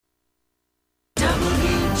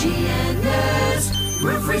WGNS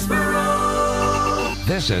Murfreesboro.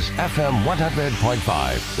 This is FM 100.5,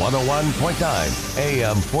 101.9,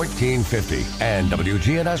 AM 1450, and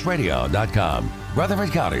WGNSradio.com.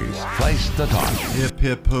 Rutherford County's place to talk. Hip,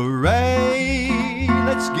 hip, hooray,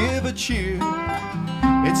 let's give a cheer.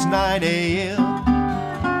 It's 9 a.m.,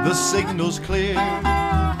 the signal's clear.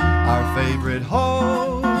 Our favorite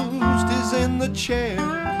host is in the chair.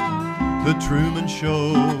 The Truman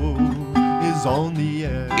Show is on the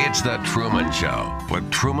air. It's The Truman Show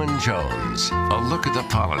with Truman Jones. A look at the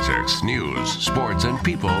politics, news, sports, and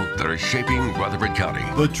people that are shaping Rutherford County.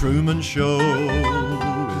 The Truman Show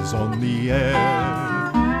is on the air.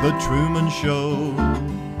 The Truman Show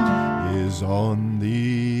is on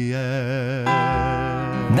the air.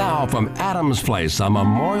 Now from Adams Place on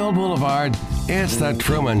Memorial Boulevard, it's The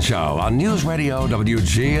Truman Show on News Radio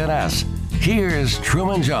WGNS. Here's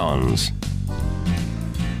Truman Jones.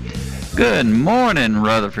 Good morning,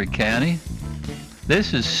 Rutherford County.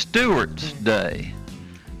 This is Stewart's Day.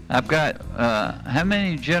 I've got, how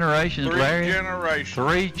many generations, Larry? 3 generations.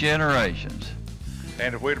 3 generations.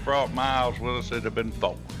 And if we'd have brought Miles with us, it'd have been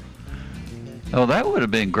 4. Oh, that would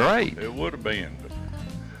have been great. It would have been. But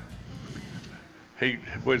he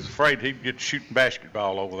was afraid he'd get shooting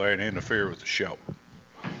basketball over there and interfere with the show.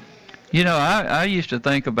 You know, I used to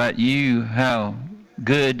think about you, how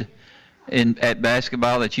good at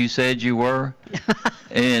basketball that you said you were.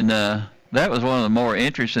 And that was one of the more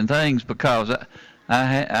interesting things, because I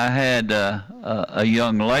had a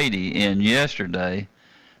young lady in yesterday,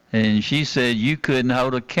 and she said you couldn't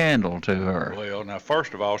hold a candle to her. Well, now,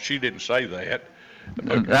 first of all, she didn't say that.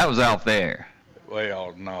 That was out there.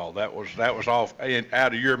 Well, no, that was off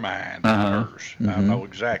out of your mind, Uh-huh. hers. Mm-hmm. I know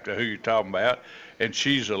exactly who you're talking about. And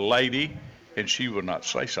she's a lady, and she would not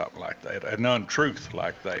say something like that, an untruth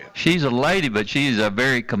like that. She's a lady, but she's a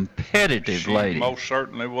very competitive lady. She most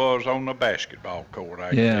certainly was on the basketball court,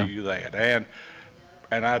 I can tell you that. And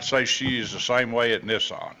I'd say she is the same way at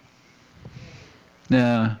Nissan.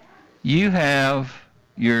 Now, you have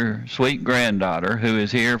your sweet granddaughter who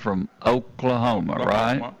is here from Oklahoma,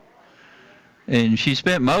 right? And she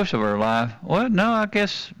spent most of her life, well, no, I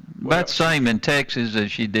guess about the same in Texas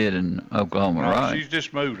as she did in Oklahoma, right? She's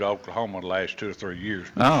just moved to Oklahoma the last 2 or 3 years.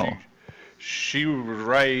 Oh. She was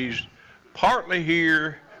raised partly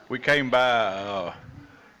here. We came by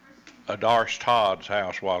a Doris Todd's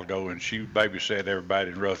house a while ago, and she babysat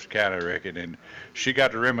everybody in Rutherford County, I reckon, and she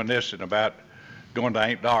got to reminiscing about going to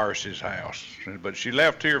Aunt Doris's house. But she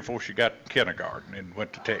left here before she got to kindergarten and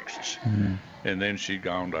went to Texas. Mm-hmm. And then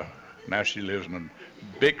now she lives in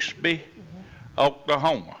Bixby,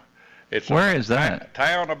 Oklahoma. Where is that?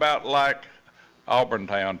 Town about like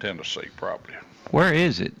Auburntown, Tennessee, probably. Where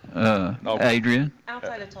is it, Adrian?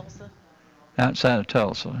 Outside of Tulsa. Outside of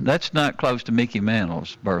Tulsa. That's not close to Mickey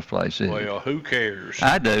Mantle's birthplace, is it? Well, who cares?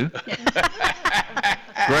 I do.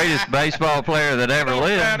 Greatest baseball player that ever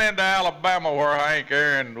lived. Down into Alabama, where Hank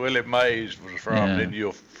Aaron and Willie Mays was from, then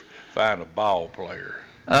you'll find a ball player.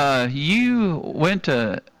 You went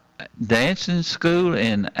to dancing school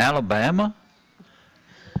in Alabama?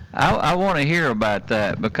 I want to hear about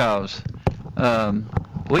that, because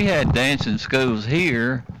we had dancing schools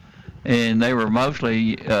here, and they were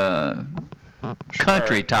mostly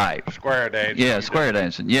country type. Square dancing. Yeah, square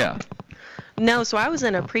dancing, yeah. No, so I was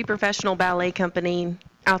in a pre-professional ballet company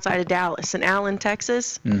outside of Dallas in Allen,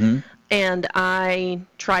 Texas. Mm-hmm. And I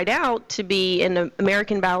tried out to be in the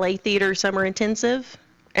American Ballet Theater Summer Intensive,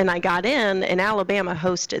 and I got in, and Alabama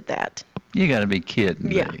hosted that. You got to be kidding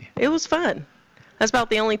me. Yeah, it was fun. That's about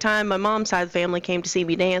the only time my mom's side of the family came to see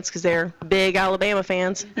me dance, because they're big Alabama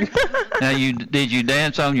fans. Now, did you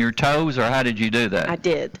dance on your toes, or how did you do that? I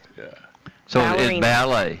did. Yeah. So Ballerina. it's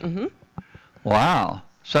ballet. Mm-hmm. Wow.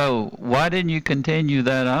 So why didn't you continue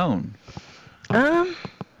that on?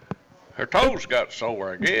 Her toes got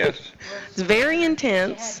sore, I guess. It's very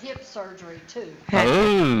intense. She had hip surgery, too.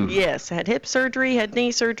 Oh. Yes, I had hip surgery, had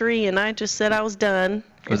knee surgery, and I just said I was done.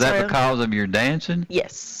 Was that because of your dancing?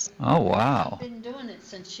 Yes. Oh, wow. Been doing it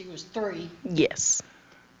since she was 3. Yes.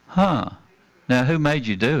 Huh. Now, who made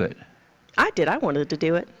you do it? I did. I wanted to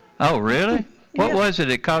do it. Oh, really? What Yeah. was it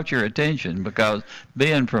that caught your attention? Because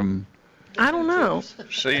being from... I don't know.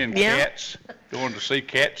 Seeing Yeah. Cats, going to see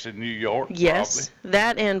Cats in New York, Yes.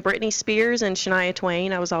 That and Britney Spears and Shania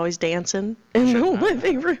Twain. I was always dancing in the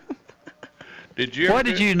living room. Did you? What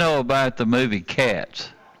did you know about the movie Cats?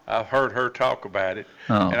 I've heard her talk about it,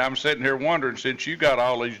 Oh. and I'm sitting here wondering, since you got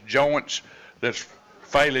all these joints that's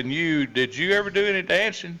failing you, did you ever do any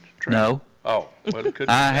dancing? No. Oh, well, it could.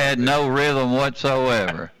 I had no rhythm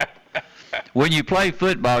whatsoever. When you play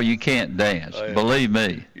football, you can't dance. Yeah. Believe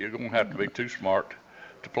me. You're gonna have to be too smart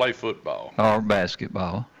to play football. Or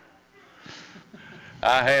basketball.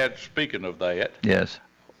 I had, speaking of that, Yes.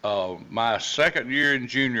 my second year in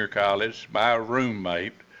junior college, my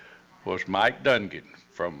roommate was Mike Dungan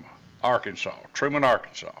from Arkansas, Truman,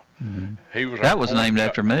 Arkansas. He was That our was point named guard.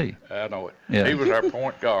 after me. I know it. Yeah. He was our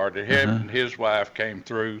point guard. And him and his wife came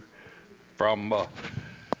through from Oh,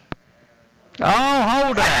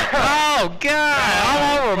 hold that. Oh,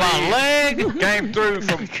 God. All over my leg. came through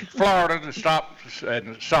from Florida to stop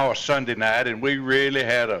and saw us Sunday night, and we really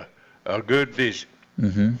had a good visit.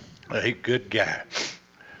 He good guy.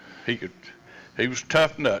 He was a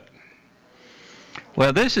tough nut.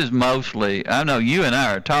 Well, this is mostly, I know you and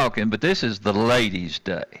I are talking, but this is the ladies'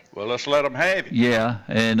 day. Well, let's let them have it. Yeah,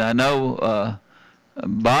 and I know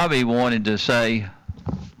Bobby wanted to say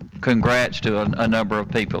congrats to a number of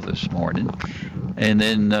people this morning. And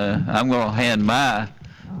then I'm going to hand my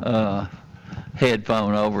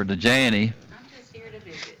headphone over to Janny. I'm just here to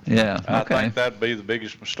visit. Yeah, I okay. think that'd be the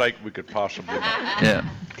biggest mistake we could possibly make. Yeah.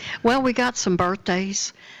 Well, we got some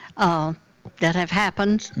birthdays that have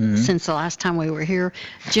happened since the last time we were here.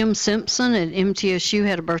 Jim Simpson at MTSU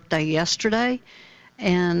had a birthday yesterday,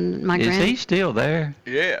 and my Is he still there?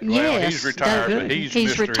 Yeah, well, Yes, he's retired, that- but he's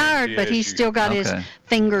Mr. retired, but he's MTSU. still got his Okay.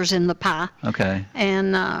 fingers in the pie. Okay.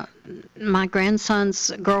 And my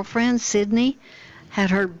grandson's girlfriend, Sydney, had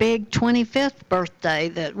her big 25th birthday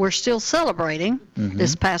that we're still celebrating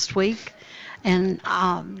this past week. And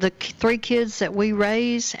the three kids that we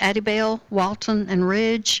raised, Addie Bell, Walton, and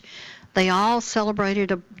Ridge, they all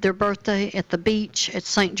celebrated their birthday at the beach at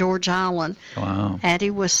St. George Island. Wow. Addie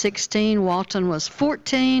was 16, Walton was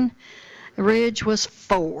 14, Ridge was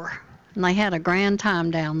 4. And they had a grand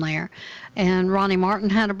time down there. And Ronnie Martin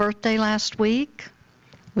had a birthday last week.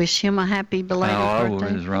 Wish him a happy belated How old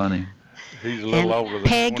birthday. is Ronnie? He's a little older than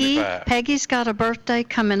Peggy, 25. Peggy's got a birthday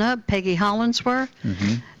coming up, Peggy Hollinsworth.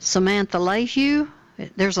 Samantha Lehue.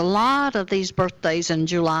 There's a lot of these birthdays in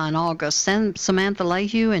July and August. Then Samantha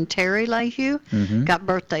Lehue and Terry Lehue got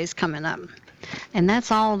birthdays coming up. And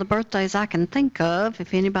that's all the birthdays I can think of.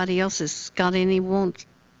 If anybody else has got any won't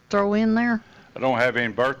throw in there. I don't have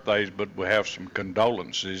any birthdays, but we have some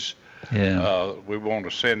condolences. Yeah. We want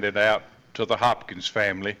to send it out to the Hopkins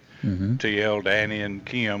family, TL, Danny, and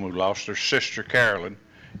Kim, who lost their sister Carolyn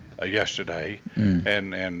yesterday,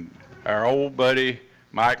 and our old buddy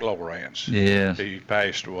Mike Lawrence. Yes. He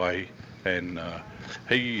passed away, and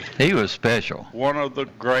he He was special. one of the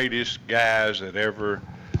greatest guys that ever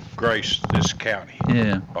graced this county,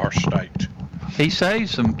 Yeah. our state. He saved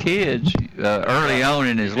some kids early on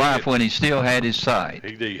in his He life did. when he still had his sight.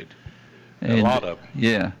 He did. And, a lot of them.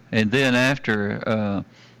 Yeah, and then after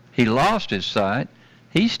he lost his sight,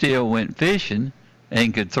 he still went fishing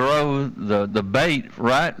and could throw the bait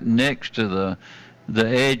right next to the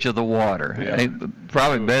edge of the water. Yeah.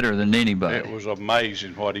 Probably better than anybody. It was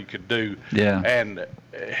amazing what he could do. Yeah. And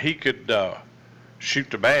he could shoot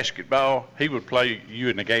the basketball. He would play you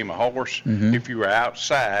in a game of horse if you were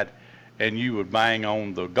outside, and you would bang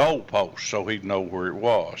on the goal post so he'd know where it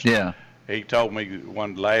was. Yeah. He told me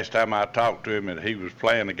last time I talked to him that he was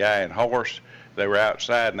playing a guy in horse. They were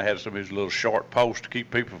outside and they had some of his little short posts to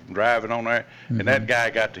keep people from driving on there. And that guy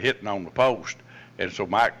got to hitting on the post. And so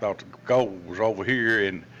Mike thought the goal was over here,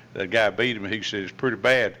 and that guy beat him. And he said, it's pretty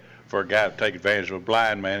bad for a guy to take advantage of a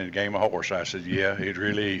blind man in a game of horse. I said, yeah, it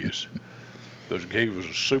really is. Because he was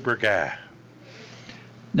a super guy.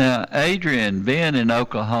 Now, Adrian, being in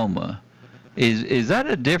Oklahoma, is that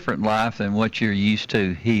a different life than what you're used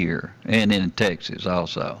to here and in Texas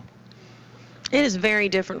also? It is very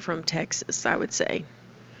different from Texas, I would say.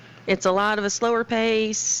 It's a lot of a slower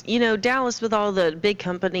pace. You know, Dallas, with all the big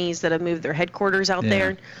companies that have moved their headquarters out Yeah.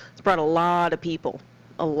 there, it's brought a lot of people.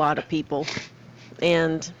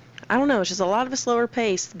 And I don't know, it's just a lot of a slower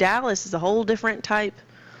pace. Dallas is a whole different type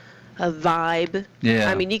of vibe. Yeah.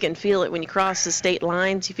 I mean, you can feel it when you cross the state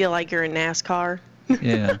lines. You feel like you're in NASCAR.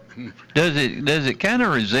 Yeah. Does it kind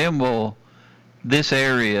of resemble this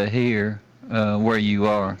area here where you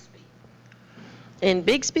are? In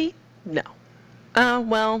Bixby? No.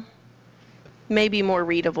 Well, maybe more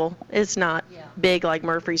readable. It's not Yeah. big like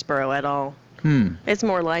Murfreesboro at all. Hmm. It's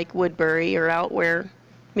more like Woodbury or out where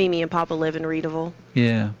Mimi and Papa live in Readable.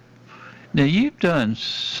 Yeah. Now you've done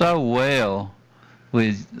so well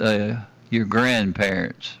with your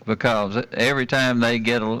grandparents, because every time they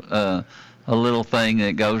get a little thing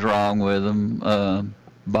that goes wrong with them,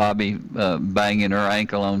 Bobby banging her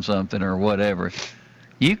ankle on something or whatever,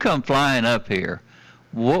 you come flying up here.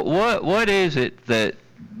 What is it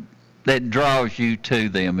that draws you to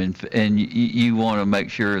them, and you want to make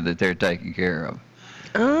sure that they're taken care of?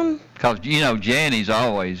 Because, you know, Janny's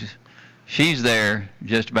always, she's there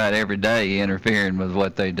just about every day interfering with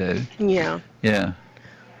what they do. Yeah. Yeah.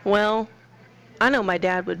 Well, I know my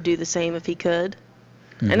dad would do the same if he could.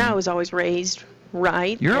 And I was always raised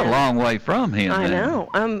right. You're a and long way from him. I then. know.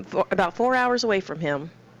 I'm about 4 hours away from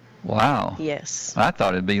him. Wow. Yes. I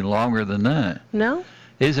thought it'd be longer than that. No?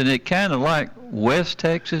 Isn't it kind of like West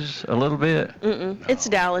Texas a little bit? Mm-mm. It's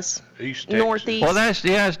Dallas. East Texas. Northeast. Well,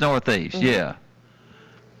 it's northeast. Yeah.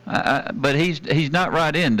 But he's not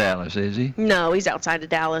right in Dallas, is he? No, he's outside of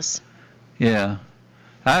Dallas. Yeah.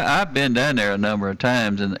 I've been down there a number of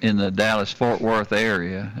times in the Dallas-Fort Worth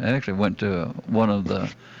area. I actually went to one of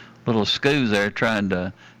the little schools there trying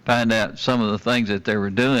to find out some of the things that they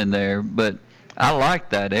were doing there. But I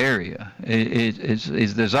like that area.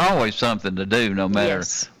 There's always something to do, no matter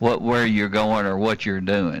Yes. where you're going or what you're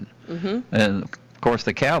doing. And of course,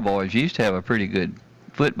 the Cowboys used to have a pretty good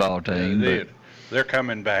football team. They did. They're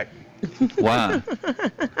coming back. But why?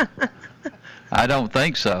 I don't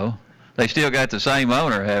think so. They still got the same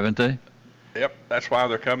owner, haven't they? Yep, that's why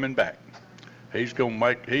they're coming back. He's gonna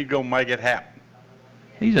make it happen.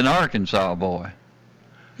 He's an Arkansas boy.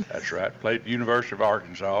 That's right. Played at the University of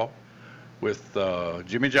Arkansas with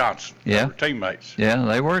Jimmy Johnson. Yeah. They were teammates. Yeah,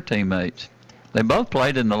 they were teammates. They both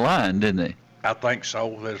played in the line, didn't they? I think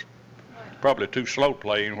so. There's probably too slow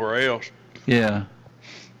playing where else. Yeah.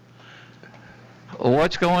 Well,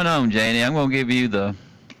 what's going on, Janie? I'm going to give you the...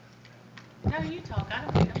 No, you talk. I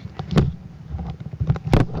don't care.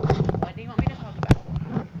 What do you want me to talk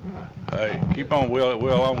about? Hey, keep on.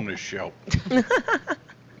 We'll own this show. I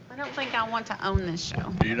don't think I want to own this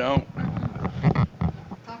show. You don't?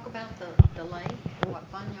 Talk about the lake, what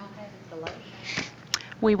fun y'all had at the lake.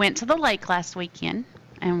 We went to the lake last weekend,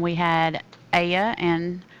 and we had Aya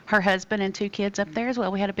and her husband and 2 kids up there as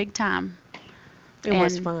well. We had a big time. It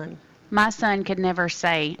was And fun. My son could never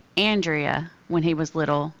say Andrea when he was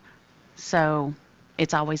little, so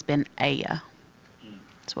it's always been Aya.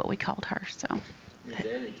 That's what we called her. So, Your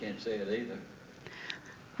daddy can't say it either.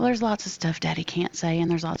 well, there's lots of stuff Daddy can't say,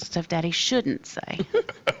 and there's lots of stuff Daddy shouldn't say.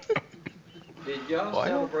 Did y'all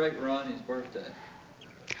celebrate Ronnie's birthday?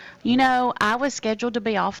 You know, I was scheduled to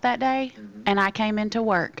be off that day, and I came into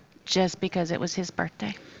work just because it was his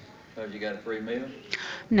birthday. Oh, you got a free meal?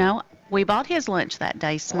 No, we bought his lunch that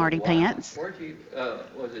day, Smarty Pants. Where'd you,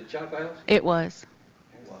 was it Chop House? It was.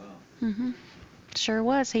 Oh, wow. Sure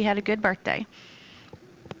was. He had a good birthday.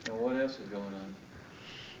 And what else is going on?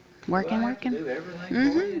 Working, Do I have to working. do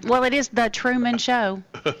everything for you? Well, it is the Truman Show.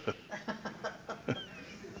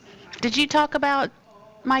 Did you talk about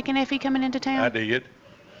Mike and Effie coming into town? I did.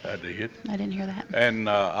 I didn't hear that. And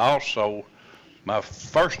also, my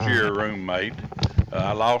first year roommate,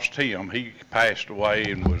 I lost him. He passed away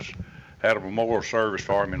and had a memorial service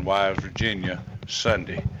for him in Wise, Virginia,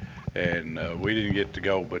 Sunday, and we didn't get to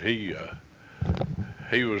go. But he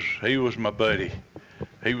was my buddy.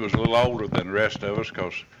 He was a little older than the rest of us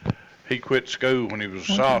because he quit school when he was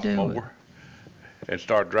a What'd you do with sophomore and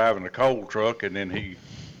started driving a coal truck, and then he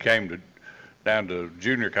came down to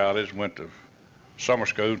junior college and went to summer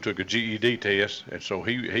school, took a GED test, and so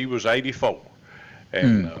he was 84.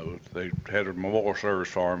 And they had a memorial service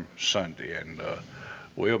for him Sunday, and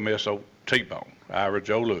we'll miss old T-Bone, Ira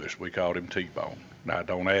Joe Lewis. We called him T-Bone. Now,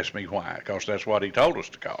 don't ask me why, because that's what he told us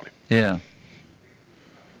to call him. Yeah.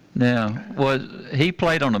 Now, he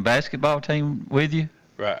played on a basketball team with you?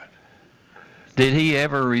 Right. Did he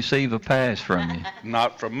ever receive a pass from you?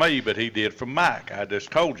 Not from me, but he did from Mike. I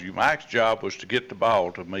just told you, Mike's job was to get the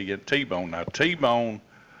ball to me and T-Bone. Now, T-Bone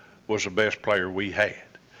was the best player we had.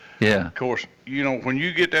 Yeah. Of course, you know, when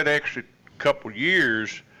you get that extra couple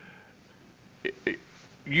years,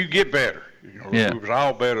 you get better. You know, Yeah. we was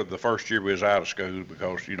all better the first year we was out of school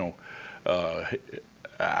because, you know,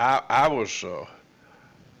 I was,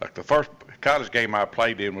 like the first college game I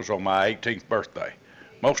played in was on my 18th birthday.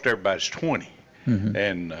 Most everybody's 20.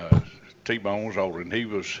 And T-Bone was older, and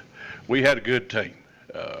we had a good team.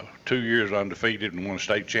 2 years undefeated and won a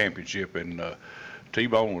state championship, and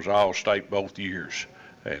T-Bone was all state both years.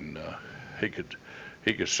 And he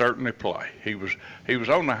could certainly play. He was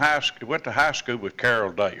on the went to high school with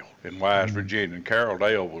Carroll Dale in Wise, Virginia, and Carroll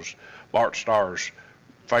Dale was Bart Starr's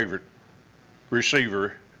favorite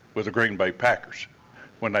receiver with the Green Bay Packers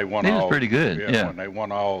when they won He was pretty good, yeah. when they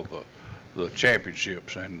won all the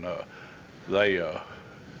championships, and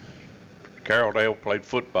Carroll Dale played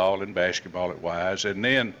football and basketball at Wise, and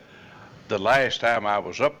then the last time I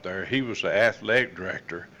was up there, he was the athletic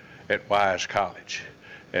director at Wise College.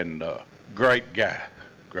 And great guy.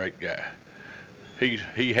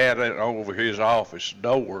 He had it over his office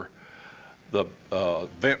door, the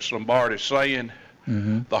Vince Lombardi saying,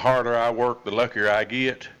 the harder I work, the luckier I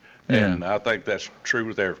get. And I think that's true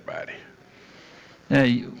with everybody. Now,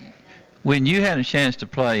 when you had a chance to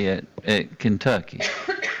play at Kentucky,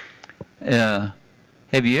 have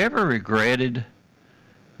you ever regretted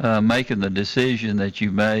making the decision that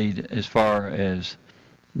you made as far as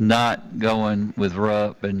not going with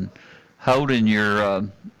Rupp and holding your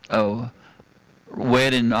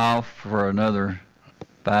wedding off for another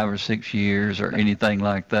 5 or 6 years or anything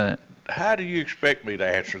like that? How do you expect me to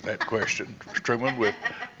answer that question, Truman?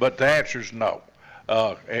 But the answer is no.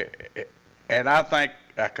 And I think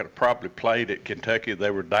I could have probably played at Kentucky.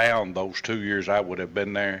 They were down those 2 years I would have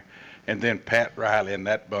been there. And then Pat Riley and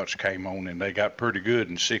that bunch came on, and they got pretty good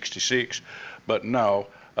in '66. But no,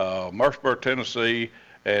 Murfreesboro, Tennessee,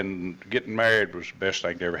 and getting married was the best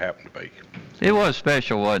thing that ever happened to me. It was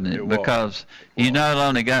special, wasn't it? It was. Because you not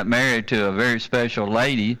only got married to a very special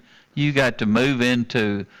lady, you got to move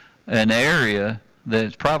into an area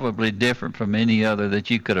that's probably different from any other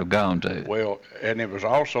that you could have gone to. Well, and it was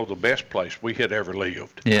also the best place we had ever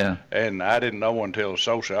lived. Yeah. And I didn't know until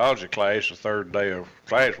sociology class, the third day of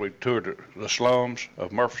class, we toured the slums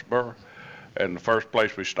of Murfreesboro, and the first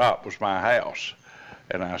place we stopped was my house.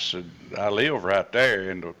 And I said, I live right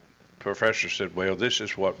there. And the professor said, well, this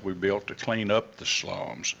is what we built to clean up the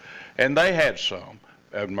slums. And they had some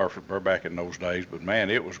at Murfreesboro back in those days, but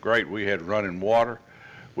man, it was great. We had running water.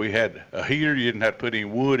 We had a heater. You didn't have to put any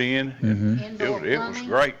wood in. Mm-hmm. Indoor It was plumbing.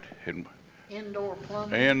 great. And Indoor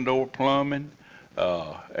plumbing. indoor plumbing,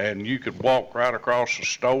 and you could walk right across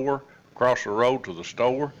the road to the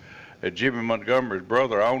store. Jimmy Montgomery's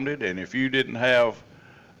brother owned it, and if you didn't have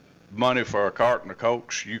money for a carton of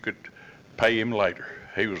Cokes, you could pay him later.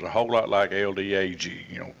 He was a whole lot like LDAG,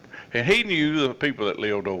 you know. And he knew the people that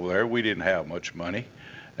lived over there. We didn't have much money,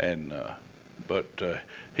 and but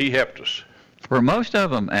he helped us. Were most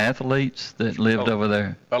of them athletes that lived over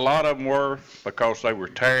there? A lot of them were, because they were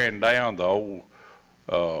tearing down the old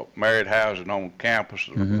married housing on campus,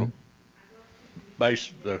 the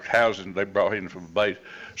housing they brought in from the base.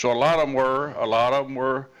 So a lot of them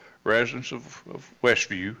were residents of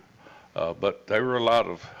Westview, but there were a lot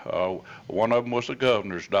of. One of them was the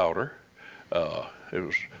governor's daughter. It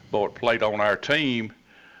was boy that played on our team.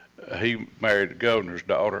 He married the governor's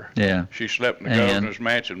daughter. Yeah. She slept in the governor's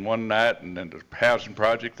mansion one night and then the housing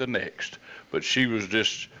project the next. But she was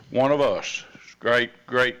just one of us. Great,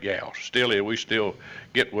 great gal. Still is. We still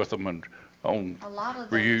get with them and on A lot of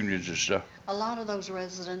those- reunions and stuff. A lot of those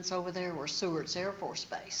residents over there were Seward's Air Force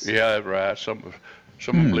Base. Yeah, that's right. Some of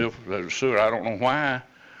them lived in the sewer. I don't know why,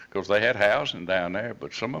 because they had housing down there,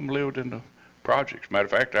 but some of them lived in the projects. Matter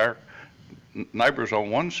of fact, our neighbors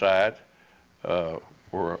on one side were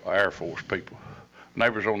Air Force people.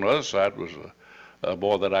 Neighbors on the other side was a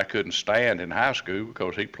boy that I couldn't stand in high school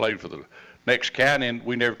because he played for the next county and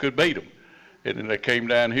we never could beat him. And then they came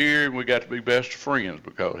down here and we got to be best friends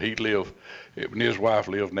because his wife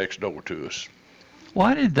lived next door to us.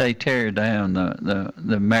 Why did they tear down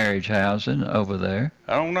the marriage housing over there?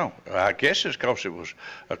 I don't know. I guess it's because it was,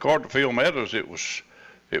 according to Phil Meadows, it was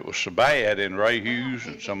so bad, and Ray Hughes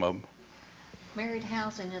and some of them. Married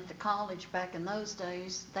housing at the college back in those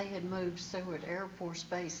days, they had moved Seward Air Force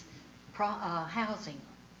Base housing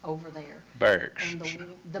over there. Barracks.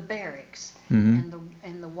 And the barracks. Mm-hmm.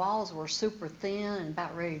 And the walls were super thin and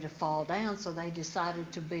about ready to fall down, so they decided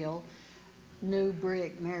to build new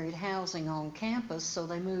brick married housing on campus. So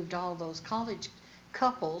they moved all those college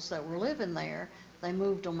couples that were living there, they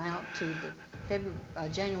moved them out to the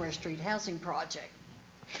January Street Housing Project.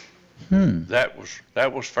 That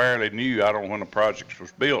was fairly new. I don't know when the project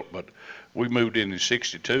was built, but we moved in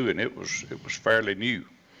 '62, and it was fairly new.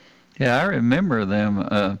 Yeah, I remember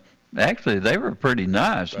them. Actually, they were pretty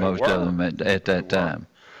nice, most of them at that time.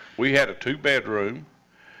 We had a 2-bedroom,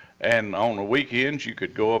 and on the weekends you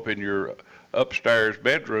could go up in your upstairs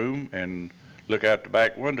bedroom and look out the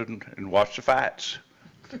back window and watch the fights.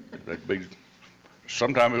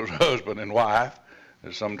 Sometimes it was husband and wife,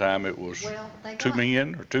 and sometimes it was two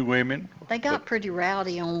men or two women. They got pretty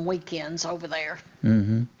rowdy on weekends over there.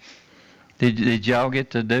 Mm-hmm. Did y'all get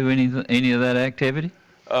to do any of that activity?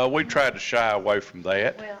 We tried to shy away from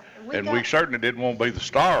that, we certainly didn't want to be the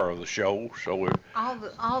star of the show. So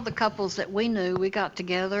all the couples that we knew, we got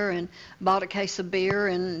together and bought a case of beer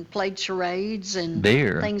and played charades and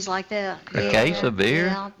things like that. A case of beer?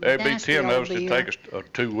 Yeah, there'd be 10 of us. beer. It'd take us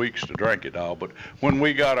 2 weeks to drink it all. But when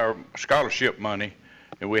we got our scholarship money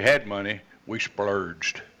and we had money, we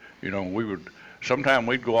splurged. You know, sometime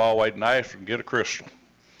we'd go all the way to Nashville and get a Crystal.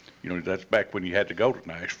 You know, that's back when you had to go to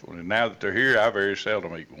Nashville. And now that they're here, I very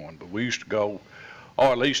seldom eat one. But we used to go,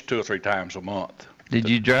 at least 2 or 3 times a month. Did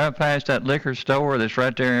you drive past that liquor store that's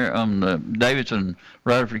right there on the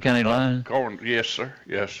Davidson-Rutherford County line? Yes, sir.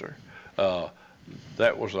 Yes, sir.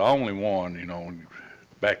 That was the only one,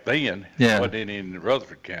 back then. Yeah. Wasn't any in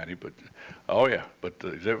Rutherford County, but, oh, yeah. But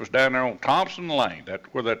it was down there on Thompson Lane. That's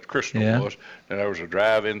where that Crystal was. And there was a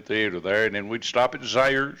drive-in theater there, and then we'd stop at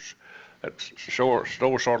Zayre's, that store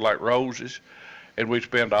sort of like Rose's, and we'd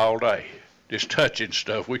spend all day just touching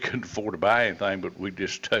stuff. We couldn't afford to buy anything, but we'd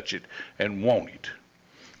just touch it and want it.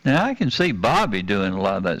 Now, I can see Bobby doing a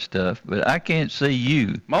lot of that stuff, but I can't see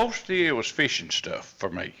you. Mostly it was fishing stuff for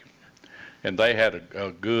me. And they had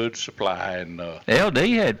a good supply. And LD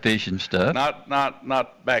had fishing stuff.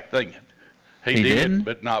 Not back then. He didn't?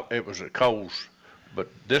 But it was at Coles. But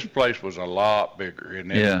this place was a lot bigger. And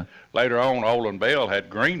then Yeah. later on, Olin Bell had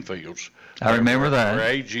green fields. I remember that. Where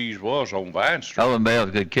AG's was on Vine Street. Olin Bell's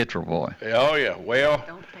a good Kittrell boy. Oh, yeah. Well,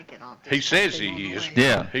 Don't take it off. he says he is.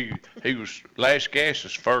 Yeah. He was Last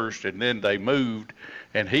Gases first, and then they moved,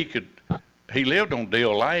 and he lived on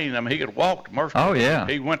Deal Lane. I mean, he could walk to Murphy. Oh, yeah.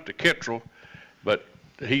 He went to Kittrell, but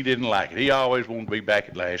he didn't like it. He always wanted to be back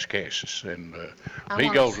at Last Gases, and he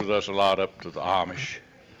goes with us a lot up to the Amish.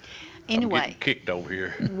 I'm Anyway, getting kicked over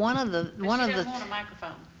here. one of the a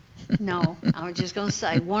microphone. No, I was just going to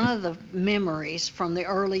say, one of the memories from the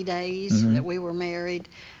early days that we were married,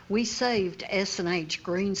 we saved S&H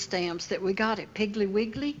green stamps that we got at Piggly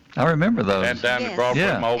Wiggly, I remember those. And down Yes. at Broadway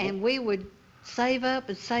Yeah. Mobile. and we would save up,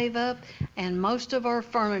 and most of our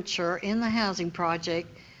furniture in the housing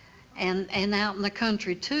project and out in the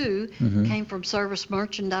country too came from Service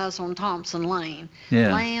Merchandise on Thompson Lane.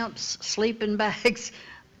 Yeah. Lamps, sleeping bags,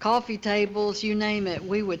 coffee tables, you name it.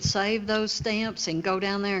 We would save those stamps and go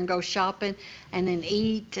down there and go shopping and then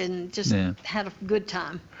eat and just Yeah. had a good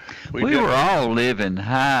time. We did were it. all living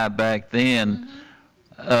high back then,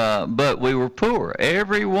 but we were poor.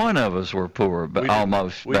 Every one of us were poor, but We didn't-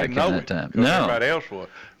 almost we back didn't in know that it, time. 'cause No. everybody else was.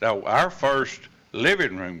 Now, our first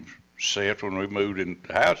living room set when we moved into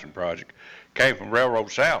the housing project came from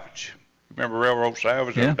Railroad Salvage. Remember Railroad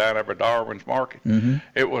Salvage? It Yeah. was down there by Darwin's Market.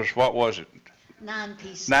 It was, what was it,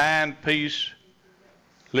 9-piece. 9-piece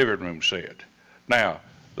living room set. Now,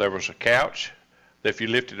 there was a couch. If you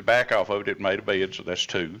lifted the back off of it, it made a bed, so that's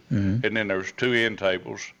 2. And then there was 2 end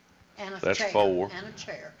tables. And a That's chair. 4. And a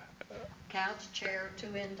chair. Couch, chair,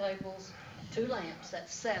 2 end tables, 2 lamps,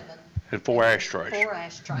 that's 7. And 4 ashtrays. 4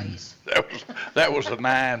 ashtrays. That was a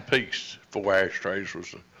 9-piece. 4 ashtrays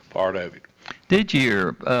was a part of it. Did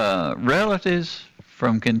your relatives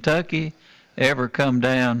from Kentucky ever come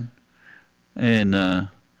down and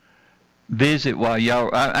visit while y'all?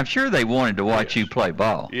 I'm sure they wanted to watch you play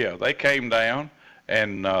ball. Yeah, they came down,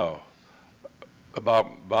 and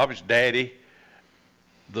Bobby's daddy,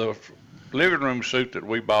 the living room suite that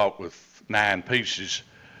we bought with 9 pieces,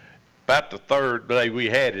 about the 3rd day we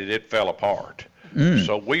had it, it fell apart.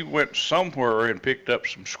 So we went somewhere and picked up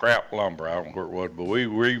some scrap lumber. I don't know where it was, but we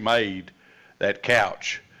remade that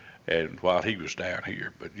couch, and while he was down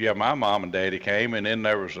here. But yeah, my mom and daddy came, and then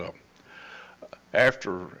there was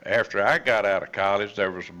after I got out of college,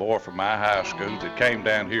 there was a boy from my high school that came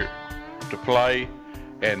down here to play,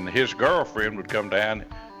 and his girlfriend would come down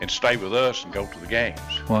and stay with us and go to the games.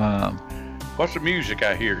 Wow. What's the music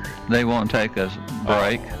I hear? They won't take us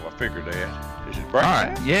break. Oh, I figured that. Is it break? All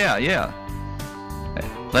right. Yeah.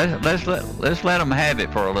 Let's let them have it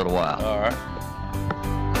for a little while. All right.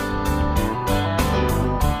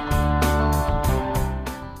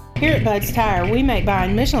 Here at Bud's Tire, we make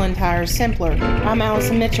buying Michelin tires simpler. I'm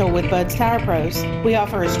Allison Mitchell with Bud's Tire Pros. We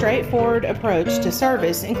offer a straightforward approach to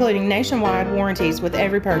service, including nationwide warranties with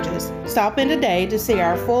every purchase. Stop in today to see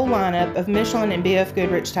our full lineup of Michelin and BF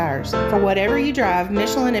Goodrich tires. For whatever you drive,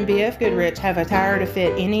 Michelin and BF Goodrich have a tire to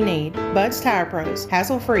fit any need. Bud's Tire Pros,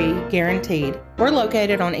 hassle-free, guaranteed. We're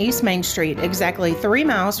located on East Main Street, exactly 3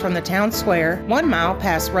 miles from the town square, 1 mile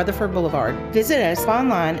past Rutherford Boulevard. Visit us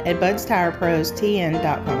online at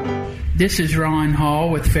budstireprostn.com. This is Ron Hall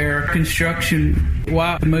with Farrah Construction.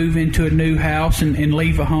 Why move into a new house and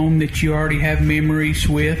leave a home that you already have memories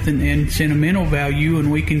with and sentimental value,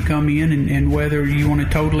 and we can come in and whether you want to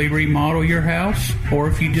totally remodel your house or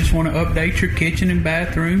if you just want to update your kitchen and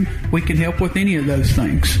bathroom, we can help with any of those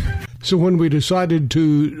things. So when we decided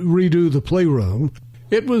to redo the playroom,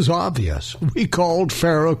 it was obvious. We called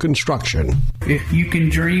Farrah Construction. If you can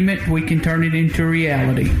dream it, we can turn it into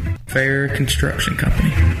reality. Farrah Construction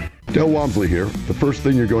Company. Del Walmsley here. The first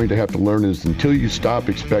thing you're going to have to learn is until you stop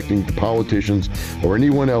expecting the politicians or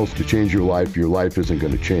anyone else to change your life isn't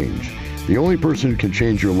going to change. The only person who can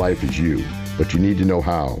change your life is you, but you need to know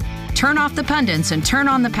how. Turn off the pundits and turn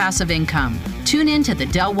on the passive income. Tune in to the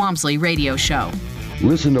Del Walmsley Radio Show.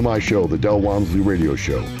 Listen to my show, The Del Walmsley Radio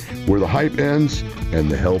Show, where the hype ends and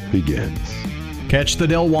the help begins. Catch the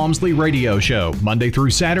Del Walmsley Radio Show Monday through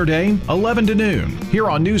Saturday, 11 to noon, here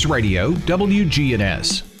on News Radio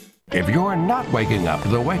WGNS. If you're not waking up to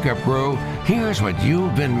the Wake Up Crew, here's what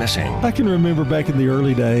you've been missing. I can remember back in the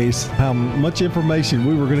early days how much information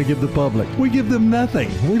we were going to give the public. We give them nothing.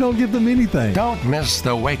 We don't give them anything. Don't miss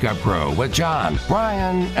the Wake Up Crew with John,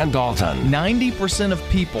 Brian, and Dalton. 90% of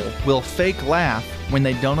people will fake laugh when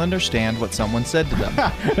they don't understand what someone said to them.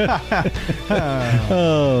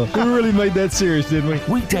 Oh, we really made that serious, didn't we?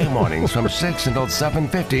 Weekday mornings from 6 until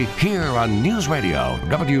 7:50 here on News Radio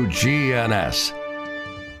WGNS.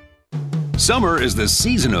 Summer is the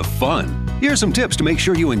season of fun. Here are some tips to make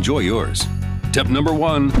sure you enjoy yours. Tip number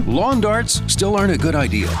 1, lawn darts still aren't a good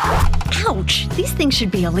idea. Ouch, these things should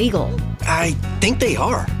be illegal. I think they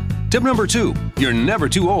are. Tip number 2, you're never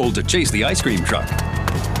too old to chase the ice cream truck.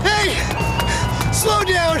 Hey, slow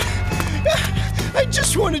down. I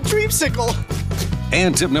just want a dreamsicle.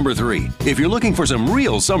 And tip number 3, if you're looking for some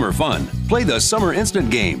real summer fun, play the Summer Instant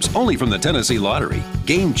Games, only from the Tennessee Lottery.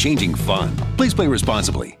 Game-changing fun. Please play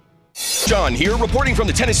responsibly. John here, reporting from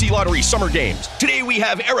the Tennessee Lottery Summer Games. Today we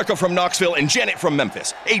have Erica from Knoxville and Janet from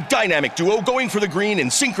Memphis, a dynamic duo going for the green in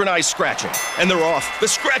synchronized scratching. And they're off. The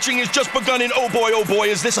scratching has just begun, and oh boy,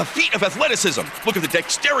 is this a feat of athleticism. Look at the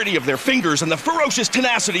dexterity of their fingers and the ferocious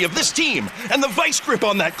tenacity of this team, and the vice grip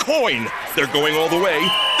on that coin. They're going all the way.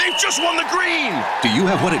 They've just won the green! Do you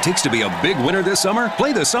have what it takes to be a big winner this summer?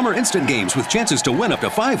 Play the Summer Instant Games with chances to win up to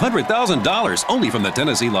 $500,000, only from the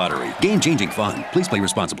Tennessee Lottery. Game-changing fun. Please play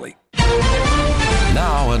responsibly.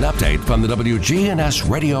 Now an update from the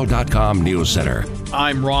WGNSradio.com News Center.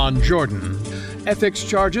 I'm Ron Jordan. Ethics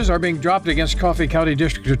charges are being dropped against Coffee County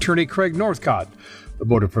District Attorney Craig Northcott. The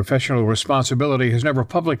Board of Professional Responsibility has never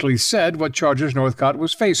publicly said what charges Northcott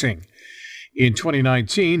was facing. In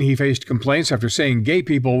 2019, he faced complaints after saying gay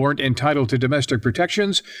people weren't entitled to domestic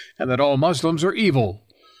protections and that all Muslims are evil.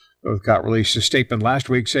 Northcott released a statement last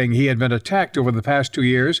week saying he had been attacked over the past 2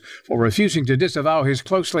 years for refusing to disavow his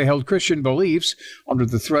closely held Christian beliefs under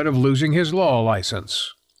the threat of losing his law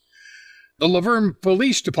license. The Laverne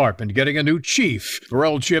Police Department getting a new chief.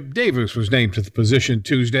 Burrell Chip Davis was named to the position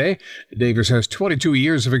Tuesday. Davis has 22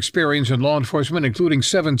 years of experience in law enforcement, including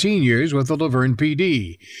 17 years with the Laverne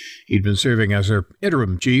PD. He'd been serving as their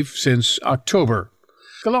interim chief since October.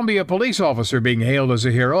 Columbia police officer being hailed as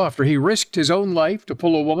a hero after he risked his own life to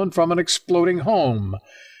pull a woman from an exploding home.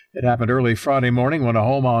 It happened early Friday morning when a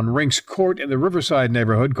home on Rinks Court in the Riverside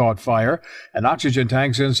neighborhood caught fire and oxygen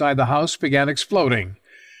tanks inside the house began exploding.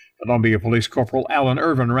 Columbia Police Corporal Alan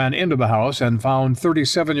Irvin ran into the house and found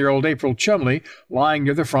 37-year-old April Chumley lying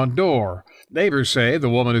near the front door. Neighbors say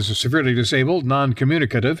the woman is severely disabled,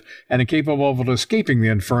 non-communicative, and incapable of escaping the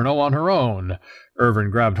inferno on her own.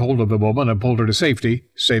 Irvin grabbed hold of the woman and pulled her to safety,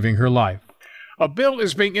 saving her life. A bill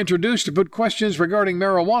is being introduced to put questions regarding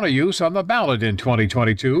marijuana use on the ballot in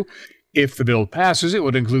 2022. If the bill passes, it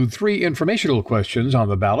would include 3 informational questions on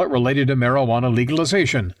the ballot related to marijuana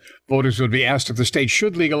legalization. Voters would be asked if the state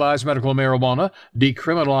should legalize medical marijuana,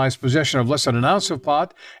 decriminalize possession of less than an ounce of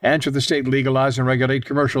pot, and should the state legalize and regulate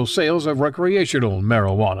commercial sales of recreational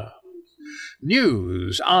marijuana.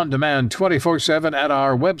 News on demand 24/7 at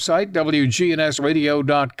our website,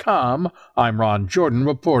 WGNSradio.com. I'm Ron Jordan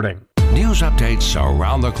reporting. News updates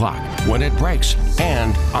around the clock, when it breaks,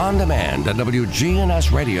 and on demand at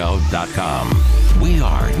WGNSradio.com. We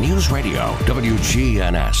are News Radio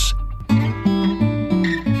WGNS.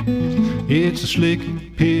 It's a Slick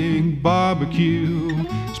Pig barbecue,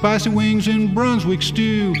 spicy wings and Brunswick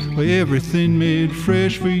stew, everything made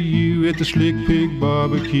fresh for you at the Slick Pig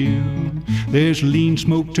barbecue. There's lean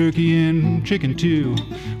smoked turkey and chicken too,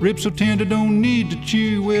 ribs so tender don't need to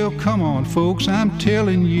chew. Well, come on folks, I'm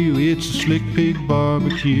telling you, it's a Slick Pig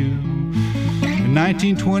barbecue. In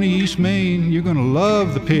 1920 East Main, you're gonna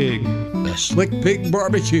love the pig. The Slick Pig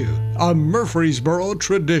barbecue, a Murfreesboro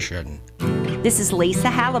tradition. This is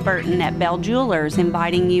Lisa Halliburton at Bell Jewelers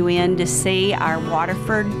inviting you in to see our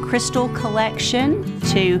Waterford Crystal Collection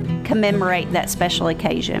to commemorate that special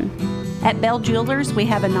occasion. At Bell Jewelers, we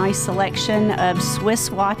have a nice selection of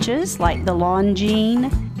Swiss watches like the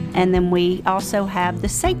Longines, and then we also have the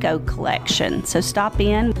Seiko collection. So stop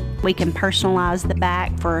in. We can personalize the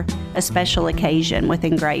back for a special occasion with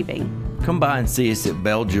engraving. Come by and see us at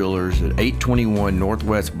Bell Jewelers at 821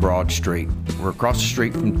 Northwest Broad Street. We're across the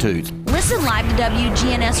street from Toots. Listen Listen live to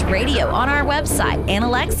WGNS Radio on our website and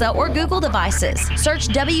Alexa or Google devices. Search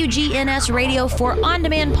WGNS Radio for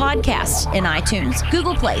on-demand podcasts in iTunes,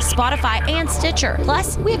 Google Play, Spotify, and Stitcher.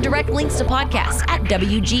 Plus, we have direct links to podcasts at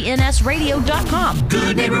WGNSradio.com.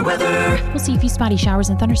 Good neighbor weather. We'll see a few spotty showers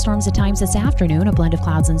and thunderstorms at times this afternoon. A blend of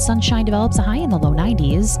clouds and sunshine develops, a high in the low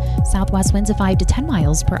 90s. Southwest winds of 5 to 10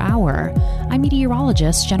 miles per hour. I'm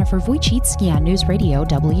meteorologist Jennifer Wojcicki on News Radio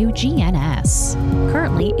WGNS.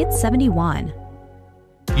 Currently, it's 71.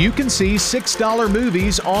 You can see $6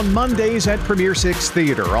 movies on Mondays at Premier 6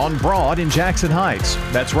 Theater on Broad in Jackson Heights.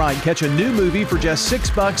 That's right, catch a new movie for just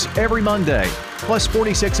 $6 every Monday. Plus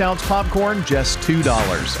 46-ounce popcorn, just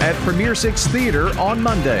 $2 at Premier 6 Theater on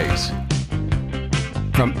Mondays.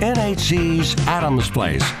 From NHC's Adams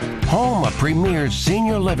Place, home of premier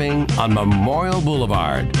senior living on Memorial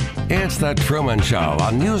Boulevard. It's The Truman Show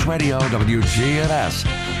on News Radio WGNS,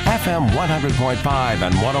 FM 100.5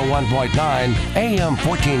 and 101.9, AM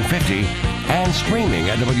 1450, and streaming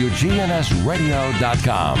at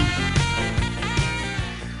WGNSradio.com.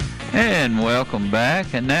 And welcome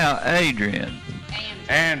back. And now Adrian.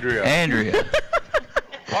 Andrea. Or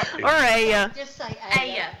Aya. Just say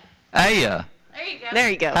Aya. Aya. There you go. There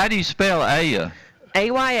you go. How do you spell Aya?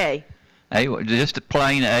 A-Y-A. Just a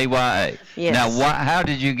plain A-Y-A. Yes. Now, how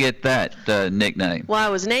did you get that nickname? Well, I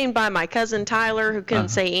was named by my cousin Tyler, who couldn't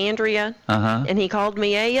say Andrea, and he called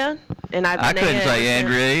me Aya, and I couldn't say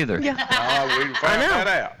Andrea either. Yeah. We found that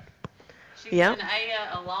out. She's been Aya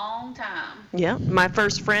a long time. Yeah. My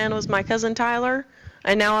first friend was my cousin Tyler,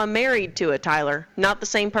 and now I'm married to a Tyler. Not the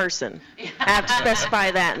same person. I have to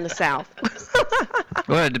specify that in the South.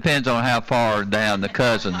 Well, it depends on how far down the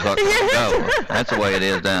cousins are going to go. That's the way it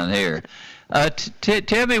is down here.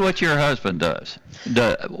 Tell me what your husband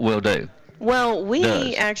will do. Well,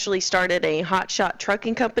 we actually started a hotshot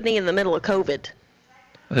trucking company in the middle of COVID.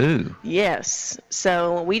 Ooh. Yes.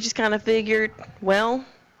 So we just kind of figured, well,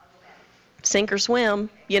 sink or swim.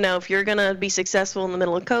 You know, if you're going to be successful in the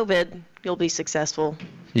middle of COVID, you'll be successful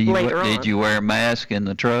later on. Did you wear a mask in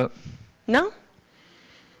the truck? No.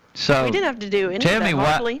 So we didn't have to do any tell of that, me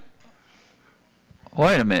hardly.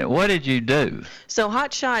 Wait a minute. What did you do? So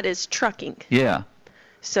hotshot is trucking. Yeah.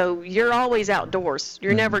 So you're always outdoors.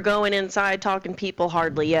 You're never going inside talking to people,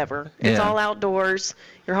 hardly ever. It's all outdoors.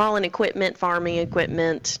 You're hauling equipment, farming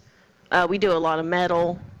equipment. We do a lot of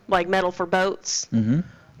metal, like metal for boats. Mm-hmm.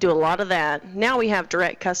 Do a lot of that. Now we have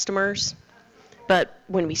direct customers. But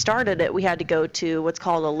when we started it, we had to go to what's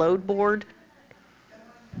called a load board.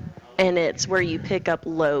 And it's where you pick up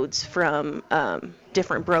loads from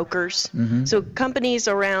different brokers. Mm-hmm. So companies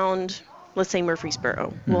around, let's say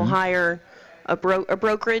Murfreesboro, will hire a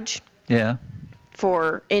brokerage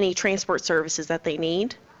for any transport services that they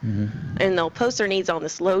need. Mm-hmm. And they'll post their needs on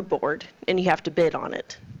this load board, and you have to bid on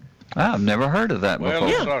it. I've never heard of that before.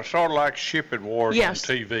 Well, it's sort of like shipping wars on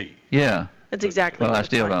TV. Yeah. That's exactly well, what I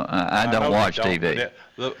still it's like. don't. I don't watch TV.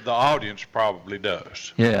 The audience probably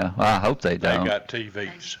does. Yeah, well, I hope they don't. They got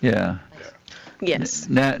TVs. Yeah. Yes.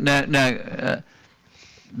 Now,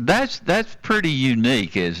 that's pretty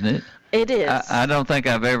unique, isn't it? It is. I don't think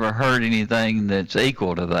I've ever heard anything that's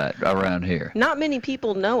equal to that around here. Not many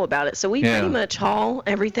people know about it, so we pretty much haul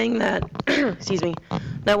everything that, excuse me,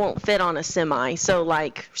 that won't fit on a semi. So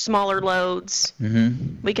like smaller loads,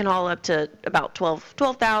 we can haul up to about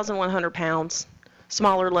 12,100 pounds.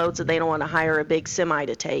 Smaller loads that they don't want to hire a big semi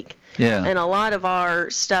to take. Yeah. And a lot of our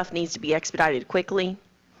stuff needs to be expedited quickly,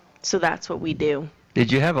 so that's what we do.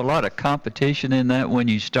 Did you have a lot of competition in that when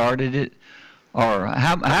you started it? Or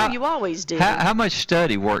how you always do. How much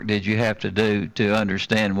study work did you have to do to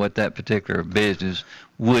understand what that particular business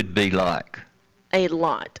would be like? A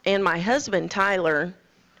lot. And my husband, Tyler,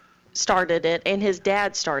 started it, and his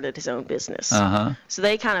dad started his own business. Uh-huh. So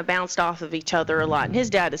they kind of bounced off of each other a lot. And his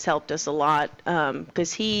dad has helped us a lot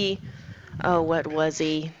because what was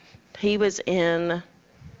he? He was in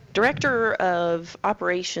director of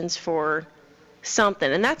operations for something,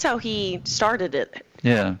 and that's how he started it.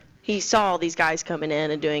 Yeah. He saw these guys coming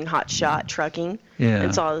in and doing hot shot trucking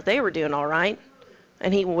and saw that they were doing all right.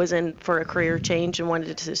 And he was in for a career change and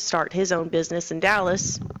wanted to start his own business in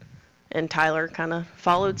Dallas. And Tyler kind of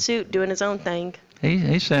followed suit, doing his own thing.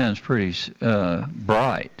 He sounds pretty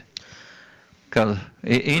bright. Because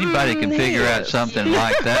anybody can figure out something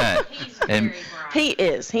like that. He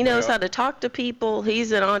is. He knows how to talk to people.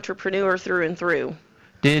 He's an entrepreneur through and through.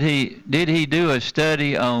 Did he do a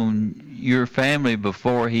study on your family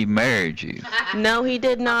before he married you? No, he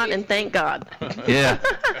did not, and thank God. Yeah.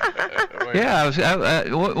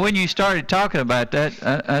 Yeah. When you started talking about that,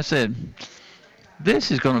 I said,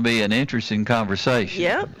 this is going to be an interesting conversation.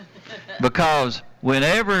 Yep. Because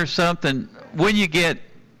whenever something, when you get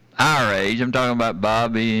our age, I'm talking about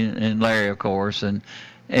Bobby and Larry, of course, and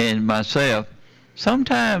myself,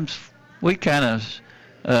 sometimes we kind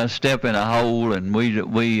of step in a hole and we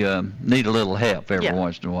need a little help every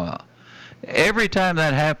once in a while. Every time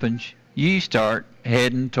that happens, you start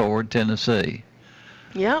heading toward Tennessee.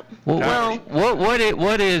 Yep. Well,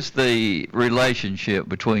 what is the relationship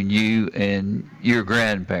between you and your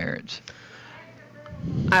grandparents?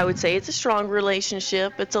 I would say it's a strong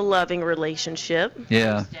relationship. It's a loving relationship.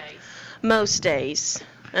 Yeah. Most days.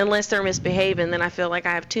 Unless they're misbehaving, then I feel like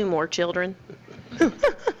I have 2 more children.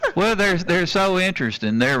 Well, they're so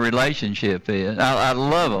interesting. Their relationship is. I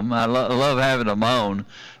love them. I love having them on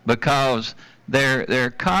because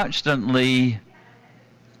they're constantly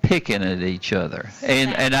picking at each other,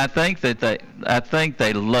 and I think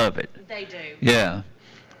they love it. They do. Yeah.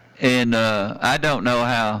 And I don't know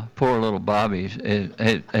how poor little Bobby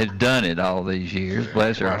has done it all these years.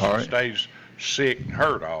 Bless her heart. She stays sick and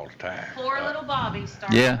hurt all the time. Poor little Bobby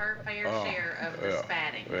started her fair share of the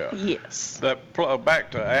spatting. Yeah. Yes.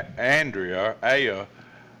 Back to Andrea, Aya,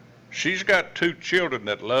 she's got 2 children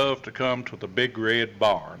that love to come to the Big Red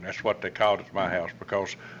Barn. That's what they call it at my house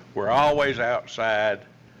because we're always outside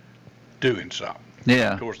doing something.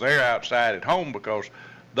 Yeah. Of course, they're outside at home because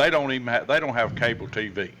they don't have cable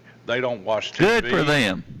TV. They don't watch TV. Good for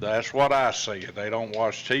them. That's what I see. They don't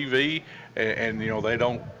watch TV, and they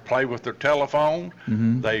don't play with their telephone.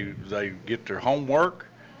 Mm-hmm. They get their homework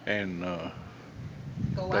and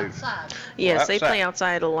go outside. Yes, they play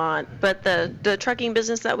outside a lot. But the trucking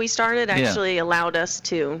business that we started actually allowed us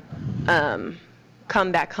to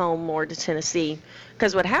come back home more to Tennessee.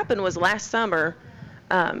 Because what happened was last summer,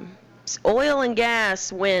 oil and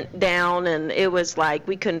gas went down, and it was like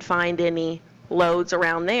we couldn't find any loads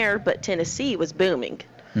around there, but Tennessee was booming.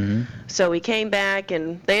 Mm-hmm. So we came back,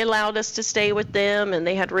 and they allowed us to stay with them, and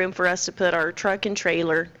they had room for us to put our truck and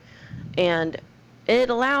trailer, and it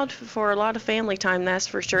allowed for a lot of family time, that's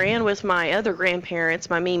for sure. And with my other grandparents,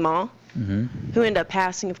 my Meemaw, mm-hmm. who ended up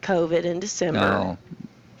passing of COVID in December. Oh,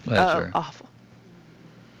 bless her. Awful.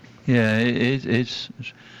 Yeah, it's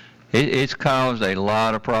caused a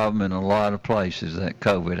lot of problem in a lot of places that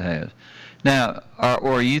COVID has. Now,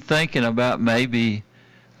 are you thinking about maybe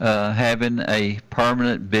having a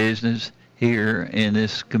permanent business here in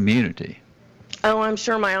this community? Oh, I'm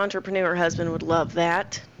sure my entrepreneur husband would love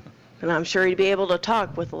that, and I'm sure he'd be able to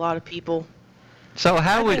talk with a lot of people. So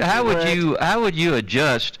how would you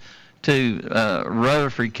adjust to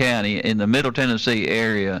Rutherford County in the Middle Tennessee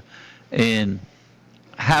area, and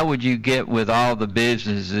how would you get with all the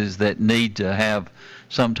businesses that need to have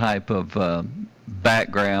some type of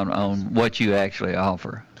background on what you actually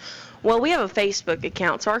offer? Well, we have a Facebook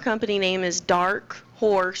account, so our company name is Dark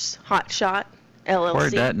Horse Hotshot LLC.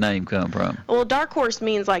 Where'd that name come from? Well, Dark Horse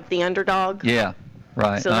means like the underdog. Yeah,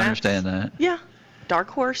 right. So I understand that. Yeah, Dark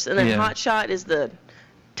Horse, and then Hotshot is the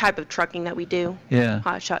type of trucking that we do. Yeah.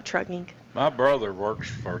 Hotshot trucking. My brother works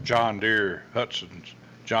for John Deere Hudson's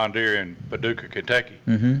John Deere in Paducah, Kentucky,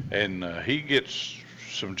 mm-hmm. and he gets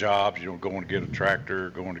some jobs. Going to get a tractor,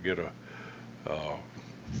 going to get a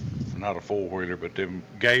not a 4-wheeler, but them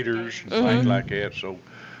gators and mm-hmm. things like that. So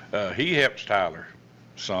he helps Tyler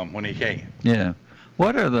some when he can. Yeah.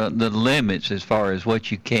 What are the limits as far as what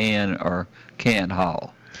you can or can't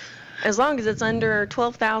haul? As long as it's under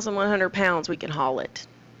 12,100 pounds, we can haul it.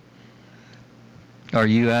 Are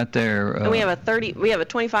you out there? And we have a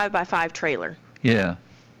 25 by 5 trailer. Yeah.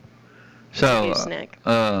 So,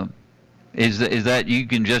 is that you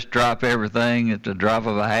can just drop everything at the drop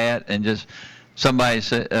of a hat and just somebody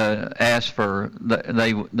asks for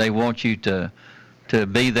they want you to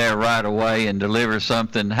be there right away and deliver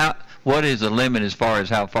something? What is the limit as far as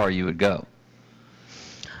how far you would go?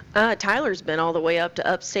 Tyler's been all the way up to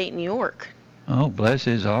upstate New York. Oh, bless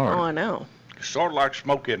his heart. Oh, I know. Sort of like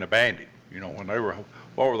Smokey and the Bandit. When they were,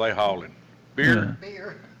 what were they hauling? Beer. Yeah.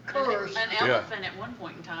 Beer. Of course. An elephant at one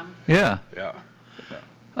point in time. Yeah. Yeah.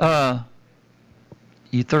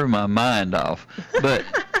 You threw my mind off, but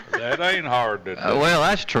that ain't hard to do. Well,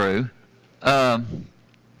 that's true.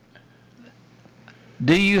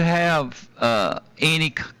 Do you have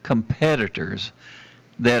any competitors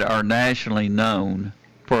that are nationally known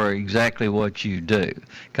for exactly what you do?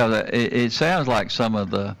 Because it sounds like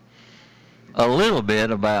a little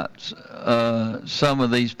bit about some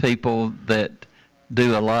of these people that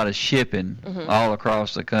do a lot of shipping mm-hmm. all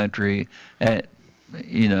across the country.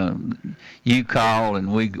 You call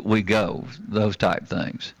and we go, those type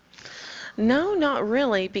things. No, not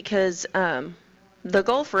really, because The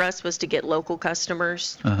goal for us was to get local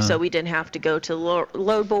customers, so we didn't have to go to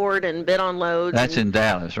load board and bid on loads. That's in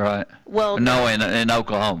Dallas, right? Well, no, in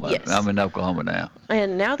Oklahoma. Yes. I'm in Oklahoma now.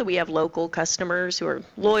 And now that we have local customers who are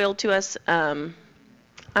loyal to us,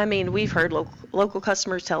 I mean, we've heard local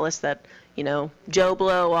customers tell us that, you know, Joe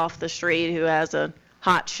Blow off the street who has a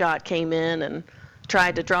hot shot came in and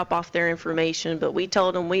tried to drop off their information, but we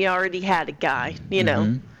told them we already had a guy, you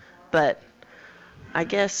know. But I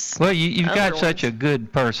guess. Well, you've got such a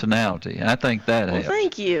good personality. I think that helps. Well,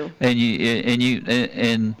 thank you. And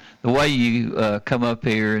and the way you come up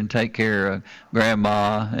here and take care of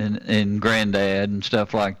Grandma and Granddad and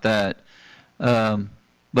stuff like that.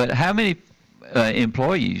 But how many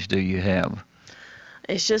employees do you have?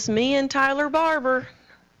 It's just me and Tyler Barber.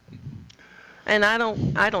 And I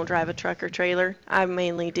don't drive a truck or trailer. I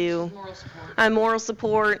mainly do moral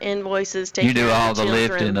support, invoices, take You do care all of the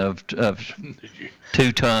children. lifting of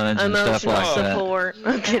 2 tons and stuff like that. Support.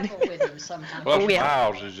 I'm kidding. Plus,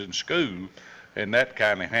 Miles is in school, and that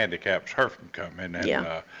kind of handicaps her from coming.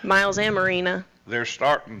 And, Miles and Marina. They're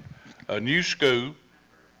starting a new school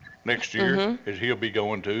next year, as he'll be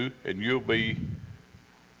going to, and you'll be.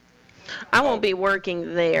 I won't be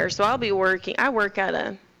working there, so I'll be working. I work at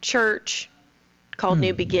a church called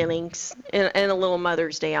New Beginnings and a little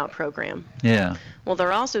Mother's Day Out program. Yeah. Well,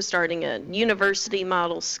 they're also starting a university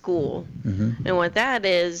model school. And what that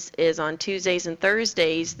is on Tuesdays and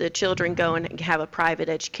Thursdays, the children go and have a private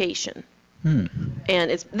education. And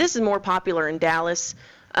this is more popular in Dallas.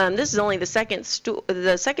 This is only the second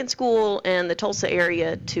school in the Tulsa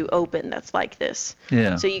area to open that's like this.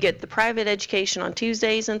 Yeah. So you get the private education on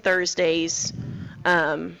Tuesdays and Thursdays,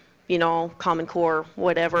 you know, Common Core,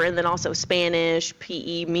 whatever, and then also Spanish,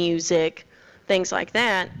 PE, music, things like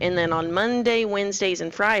that. And then on Monday, Wednesdays,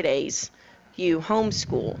 and Fridays, you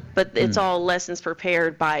homeschool. But it's all lessons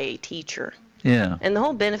prepared by a teacher. Yeah. And the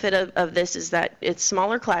whole benefit of this is that it's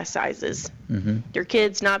smaller class sizes. Your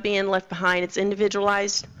kids not being left behind. It's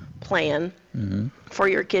individualized plan for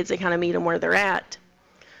your kids to kind of meet them where they're at.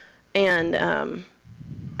 And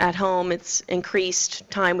at home, it's increased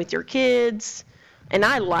time with your kids. And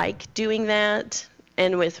I like doing that.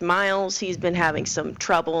 And with Miles, he's been having some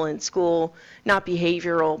trouble in school, not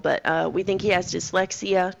behavioral, but we think he has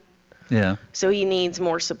dyslexia. Yeah. So he needs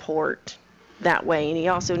more support that way. And he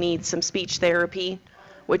also needs some speech therapy,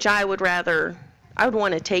 which I would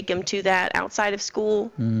want to take him to that outside of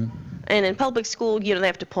school. And in public school, you know, they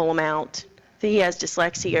have to pull him out. If he has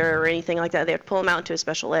dyslexia or anything like that, they have to pull him out into a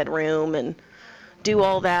special ed room and do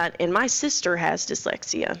all that. And my sister has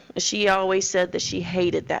dyslexia. She always said that she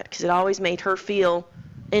hated that because it always made her feel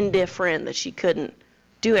indifferent, that she couldn't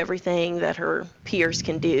do everything that her peers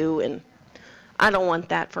can do. And I don't want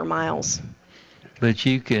that for Miles. But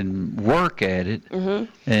you can work at it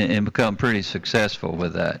and become pretty successful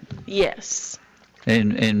with that. Yes.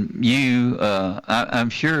 And you,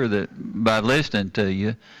 I'm sure that by listening to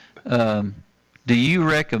you, do you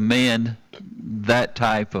recommend that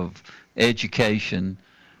type of education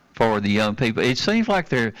for the young people? It seems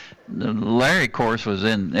like Larry, of course, was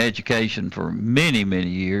in education for many, many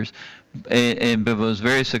years, and was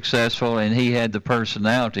very successful, and he had the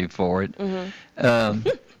personality for it.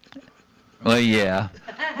 Well, yeah,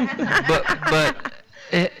 but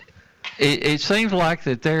it seems like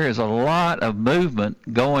that there is a lot of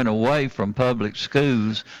movement going away from public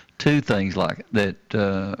schools to things like that,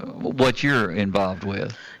 what you're involved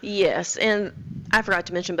with. Yes, and I forgot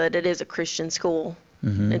to mention, but it is a Christian school.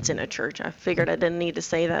 It's in a church. I figured I didn't need to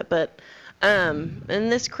say that, but in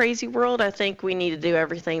this crazy world, I think we need to do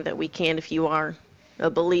everything that we can if you are a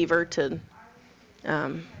believer to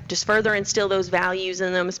just further instill those values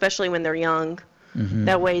in them, especially when they're young.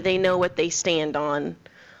 That way they know what they stand on.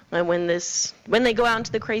 And when they go out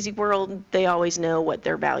into the crazy world, they always know what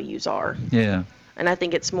their values are. Yeah. And I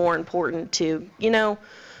think it's more important to, you know,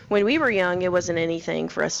 when we were young, it wasn't anything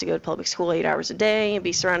for us to go to public school 8 hours a day and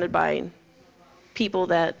be surrounded by people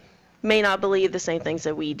that may not believe the same things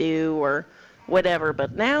that we do or whatever.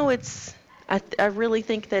 But now I really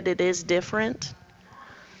think that it is different.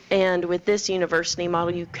 And with this university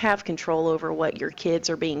model, you have control over what your kids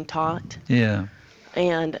are being taught. Yeah.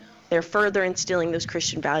 And they're further instilling those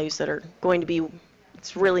Christian values that are going to be,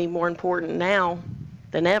 it's really more important now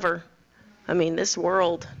than ever. I mean, this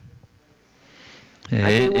world,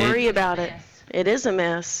 I do worry about it. It is a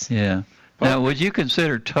mess. Yeah. Now, would you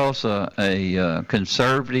consider Tulsa a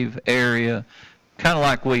conservative area, kind of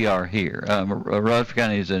like we are here? Rutherford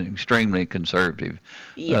County is an extremely conservative.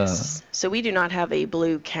 Yes. So we do not have a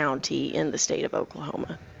blue county in the state of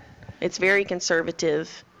Oklahoma. It's very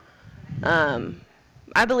conservative.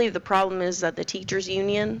 I believe the problem is that the teachers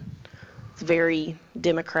union It's very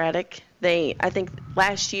Democratic. I think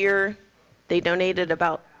last year they donated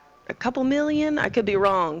about a couple million. I could be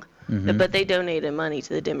wrong, but they donated money to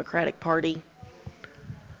the Democratic Party.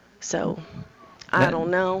 So I don't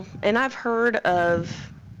know. And I've heard of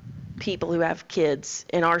people who have kids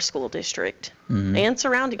in our school district and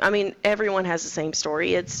surrounding. I mean, everyone has the same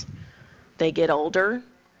story. They get older,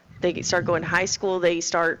 they start going to high school, they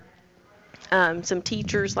start, some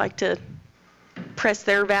teachers like to press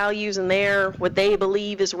their values and what they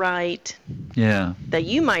believe is right. Yeah. That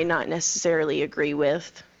you might not necessarily agree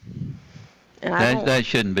with. And that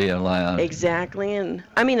shouldn't be allowed. Exactly. And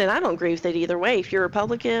I don't agree with it either way. If you're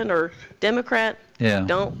Republican or Democrat,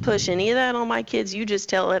 don't push any of that on my kids. You just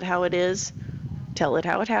tell it how it is. Tell it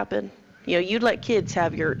how it happened. You let kids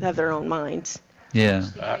have their own minds. Yeah.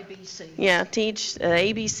 Yeah, teach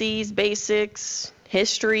ABCs, basics,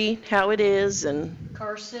 history, how it is, and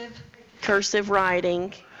cursive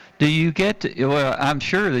writing. Do you get to, well, I'm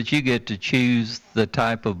sure that you get to choose the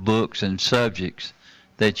type of books and subjects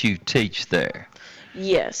that you teach there.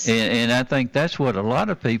 Yes. And I think that's what a lot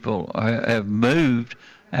of people have moved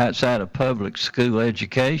outside of public school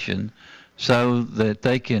education so that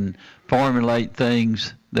they can formulate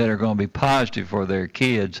things that are going to be positive for their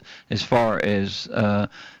kids as far as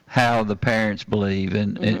how the parents believe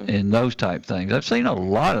and those type things. I've seen a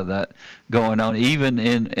lot of that going on even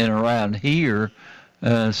in around here.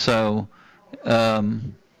 So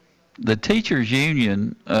the teachers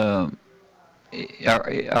union, are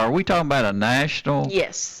we talking about a national?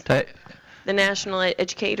 Yes. The National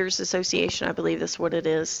Educators Association, I believe that's what it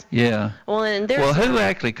is. Yeah. Well, and who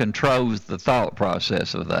actually controls the thought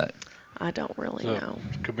process of that? I don't really know.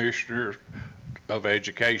 Commissioner of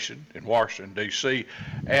Education in Washington, D.C.,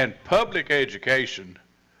 and public education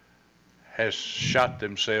has shot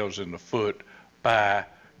themselves in the foot by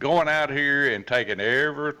going out here and taking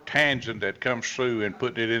every tangent that comes through and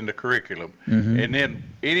putting it in the curriculum. And then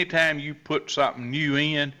anytime you put something new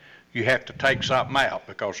in, you have to take something out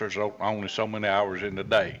because there's only so many hours in the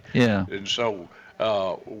day. Yeah. And so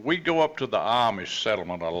we go up to the Amish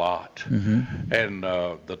settlement a lot. And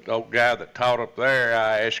the old guy that taught up there,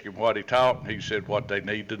 I asked him what he taught, and he said what they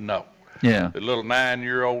need to know. Yeah. The little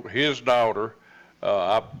 9-year-old, his daughter,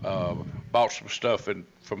 I bought some stuff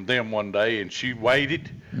from them one day, and she weighed it,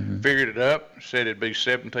 figured it up, said it'd be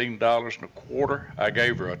 $17.25. I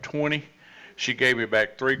gave her a 20. She gave me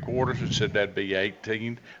back 3/4 and said that'd be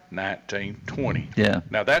 18, 19, 20. Yeah.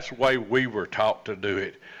 Now that's the way we were taught to do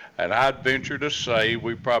it. And I'd venture to say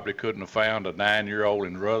we probably couldn't have found a 9-year-old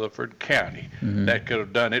in Rutherford County that could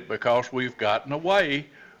have done it because we've gotten away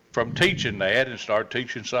from teaching that and started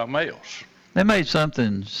teaching something else. They made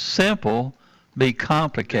something simple be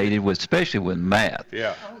complicated, especially with math.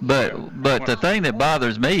 Yeah. But the thing that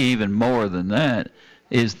bothers me even more than that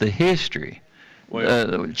is the history.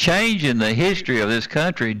 Changing the history of this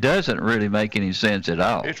country doesn't really make any sense at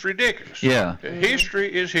all. It's ridiculous. Yeah.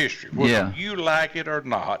 History is history. Whether you like it or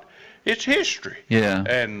not, it's history. Yeah.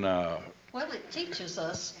 And well, it teaches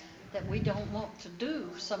us that we don't want to do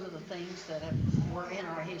some of the things that were in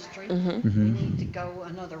our history. We need to go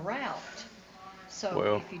another route.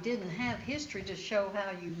 So if you didn't have history to show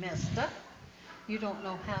how you messed up, you don't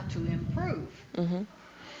know how to improve.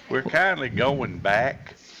 We're kindly going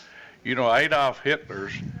back. You know, Adolf Hitler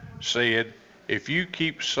said, if you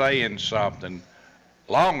keep saying something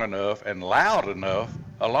long enough and loud enough,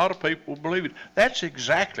 a lot of people will believe it. That's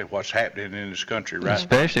exactly what's happening in this country right now.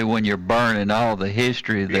 Especially when you're burning all the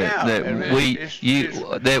history that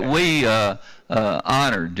we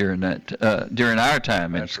honored during our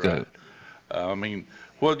time in school. Right. I mean,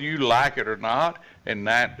 whether you like it or not, in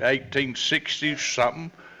 1860s something,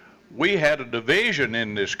 we had a division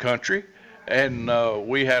in this country. And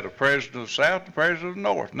we had a president of the South and a president of the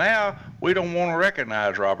North. Now, we don't want to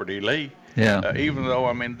recognize Robert E. Lee. Yeah. Even though,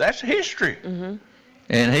 I mean, that's history.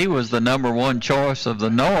 And he was the #1 choice of the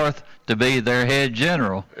North to be their head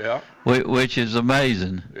general. Yeah. Which is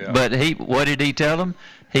amazing. Yeah. But what did he tell them?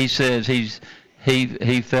 He says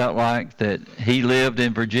he felt like that he lived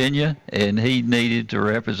in Virginia and he needed to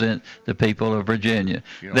represent the people of Virginia.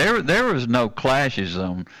 You know, there was no clashes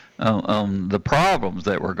on the problems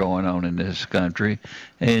that were going on in this country,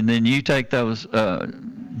 and then you take those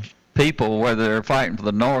people, whether they're fighting for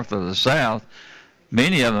the North or the South,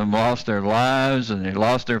 many of them lost their lives and they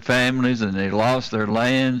lost their families and they lost their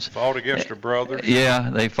lands. Fought against their brothers. Yeah,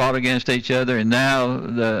 they fought against each other, and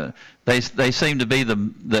now they seem to be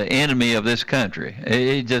the enemy of this country.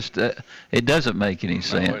 It just it doesn't make any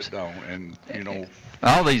sense. No, it don't. And you know,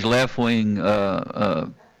 all these left-wing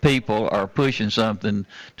people are pushing something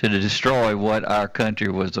to destroy what our country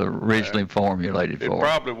was originally formulated It for.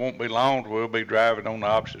 probably won't be long till we'll be driving on the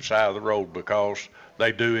opposite side of the road because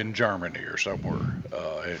they do in Germany or somewhere.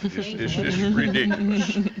 It's just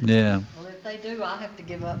ridiculous. Yeah. Well, if they do, I'll have to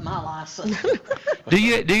give up my license. Do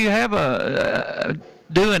you have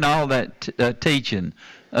doing all that teaching?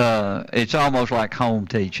 It's almost like home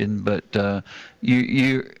teaching, but do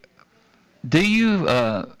you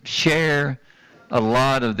share a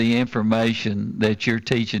lot of the information that you're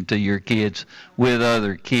teaching to your kids with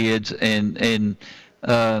other kids, and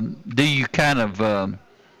do you kind of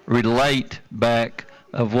relate back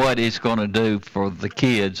of what it's going to do for the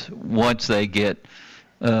kids once they get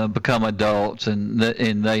become adults and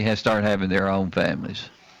they start having their own families?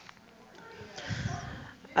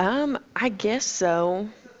 I guess so.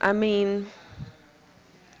 I mean,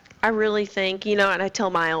 I really think, and I tell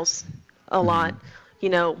Miles a lot,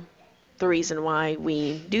 the reason why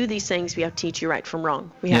we do these things, we have to teach you right from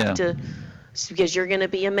wrong. We have to, because you're going to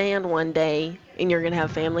be a man one day and you're going to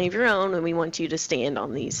have a family of your own, and we want you to stand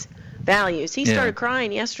on these values. He started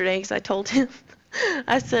crying yesterday because I told him,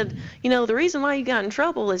 I said, the reason why you got in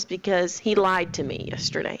trouble is because he lied to me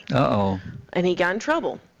yesterday. Uh-oh. And he got in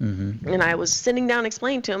trouble. Mm-hmm. And I was sitting down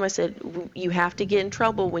explaining to him, I said, you have to get in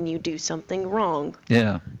trouble when you do something wrong.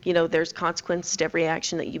 Yeah. There's consequences to every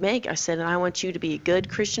action that you make. I said, and I want you to be a good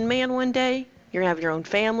Christian man one day. You're going to have your own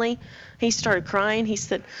family. He started crying. He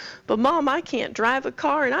said, but Mom, I can't drive a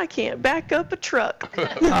car and I can't back up a truck.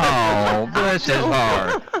 Oh, bless his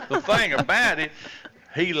heart. The thing about it,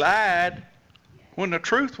 he lied when the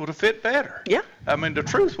truth would have fit better. Yeah. I mean, the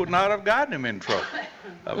truth would not have gotten him in trouble.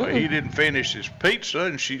 I mean, he didn't finish his pizza,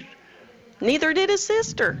 and neither did his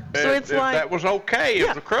sister. So it's like that was okay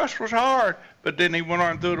if the crust was hard. But then he went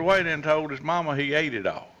on and threw it away and then told his mama he ate it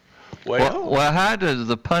all. Well, how does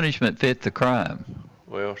the punishment fit the crime?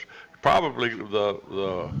 Well, probably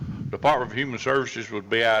the Department of Human Services would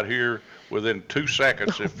be out here within 2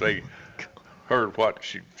 seconds if they heard what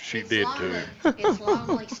she did to him. It's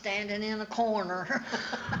lonely standing in a corner.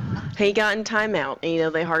 He got in timeout,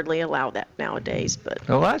 and they hardly allow that nowadays. But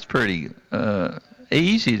well, that's pretty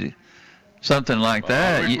easy. Something like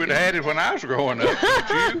that. We would have had it when I was growing up,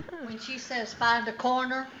 didn't you? When she says find a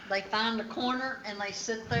corner, they find a corner and they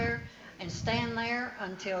sit there and stand there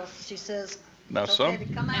until she says it's okay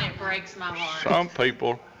to come out. And it breaks my heart. Some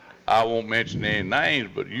people, I won't mention any names,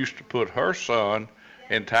 but used to put her son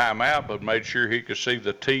in timeout, but made sure he could see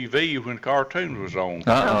the TV when cartoons was on.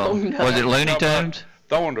 Uh-oh. Oh, no. Was it Looney Tunes?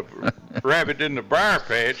 Throwing the rabbit in the briar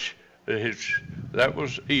patch, that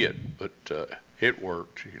was it. But it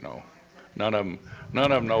worked, None of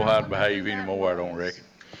them know how to behave anymore, I don't reckon.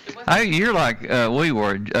 You're like we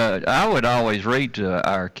were. I would always read to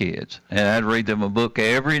our kids, and I'd read them a book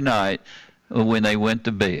every night when they went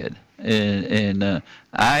to bed. And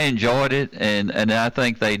I enjoyed it, and I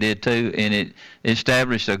think they did too, and it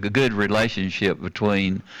established a good relationship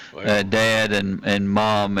between Dad and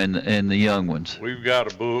Mom and the young ones. We've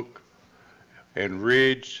got a book, and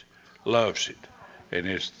Ridge loves it, and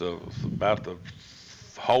it's about the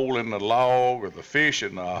hole in the log or the fish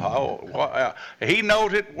in the hole. He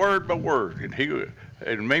knows it word by word,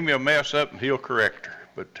 and maybe will mess up and he'll correct her,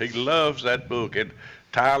 but he loves that book. And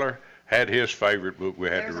Tyler had his favorite book we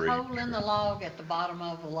had to read. There's a hole in the log at the bottom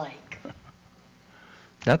of the lake.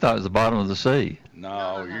 I thought it was the bottom of the sea.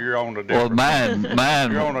 No, you're on a different. Well,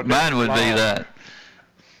 mine would be that.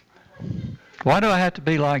 Why do I have to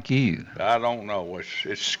be like you? I don't know.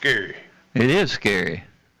 It's scary. It is scary.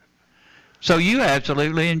 So you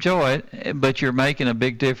absolutely enjoy it, but you're making a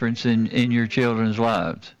big difference in your children's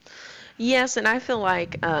lives. Yes, and I feel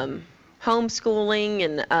like homeschooling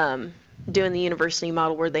and doing the university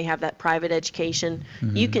model where they have that private education,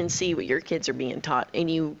 you can see what your kids are being taught, and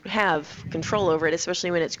you have control over it, especially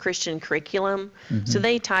when it's Christian curriculum. So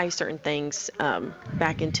they tie certain things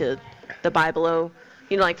back into the Bible.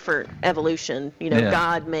 Like for evolution,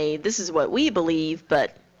 God made, this is what we believe,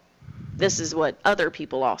 but this is what other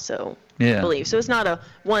people also believe. So it's not a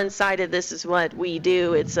one-sided, this is what we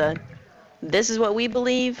do. It's this is what we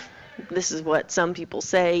believe, this is what some people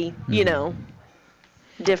say,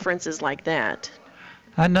 differences like that.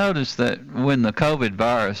 I noticed that when the COVID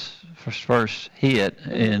virus first hit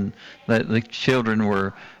and that the children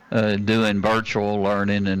were doing virtual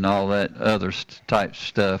learning and all that other type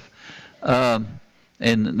stuff, and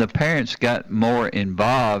the parents got more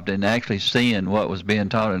involved in actually seeing what was being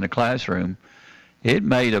taught in the classroom, it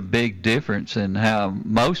made a big difference in how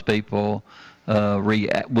most people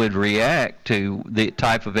would react to the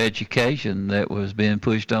type of education that was being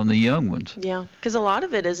pushed on the young ones. Yeah, because a lot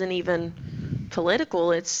of it isn't even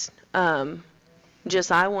political. It's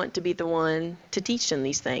Just I want to be the one to teach them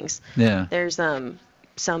these things. Yeah. There's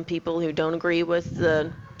some people who don't agree with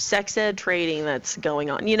the sex ed trading that's going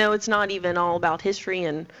on. It's not even all about history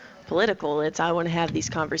and political. It's I want to have these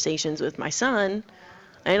conversations with my son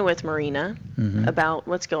and with Marina about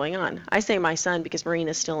what's going on. I say my son because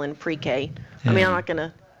Marina's still in pre-K. I mean, I'm not going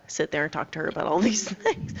to sit there and talk to her about all these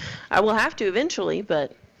things. I will have to eventually,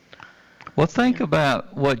 but... Well, think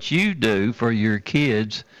about what you do for your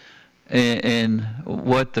kids and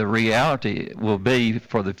what the reality will be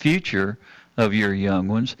for the future of your young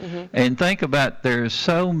ones. And think about there's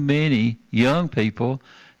so many young people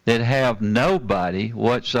that have nobody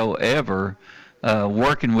whatsoever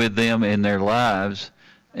working with them in their lives.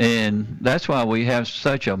 And that's why we have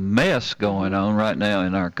such a mess going on right now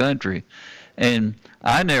in our country. And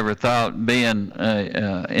I never thought being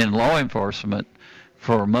in law enforcement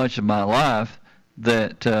for much of my life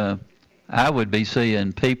that I would be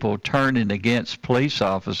seeing people turning against police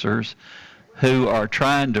officers who are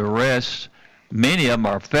trying to arrest. Many of them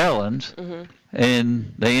are felons,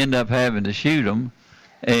 and they end up having to shoot them,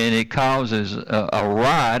 and it causes a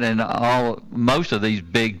riot in most of these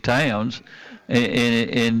big towns,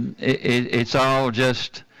 and it's all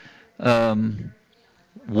just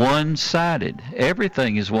one-sided.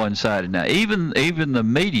 Everything is one-sided now. Even the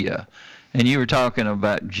media. And you were talking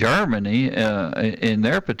about Germany in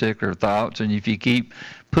their particular thoughts, and if you keep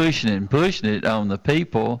pushing it on the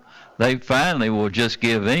people, they finally will just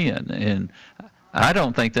give in. And I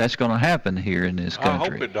don't think that's going to happen here in this country.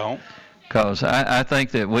 I hope it don't. Because I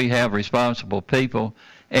think that we have responsible people,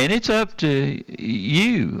 and it's up to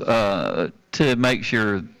you to make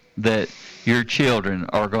sure that your children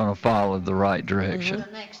are going to follow the right direction.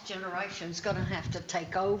 The next generation's going to have to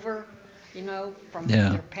take over, from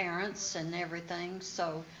their parents and everything.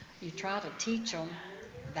 So you try to teach them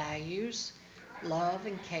values, love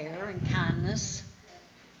and care and kindness.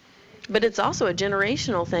 But it's also a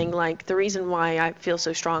generational thing. Like, the reason why I feel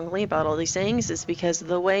so strongly about all these things is because of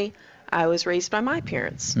the way I was raised by my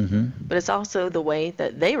parents. But it's also the way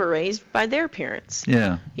that they were raised by their parents.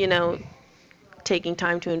 Yeah. Taking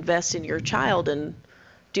time to invest in your child and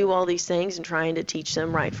do all these things and trying to teach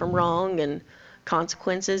them right from wrong and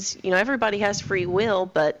consequences. Everybody has free will,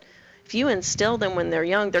 but if you instill them when they're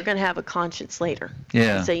young, they're going to have a conscience later.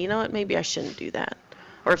 Yeah. And say, you know what, maybe I shouldn't do that.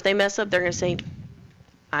 Or if they mess up, they're going to say,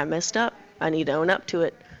 I messed up. I need to own up to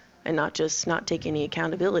it and not take any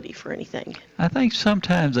accountability for anything. I think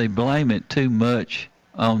sometimes they blame it too much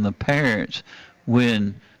on the parents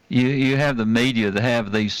when you have the media that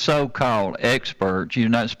have these so-called experts. You're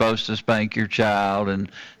not supposed to spank your child,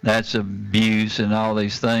 and that's abuse and all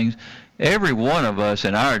these things. Every one of us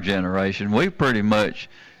in our generation, we pretty much,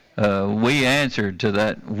 we answered to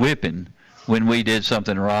that whipping when we did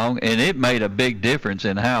something wrong, and it made a big difference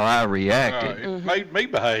in how I reacted. It made me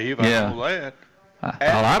behave, I know that.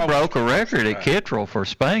 I broke a record at Kittrell for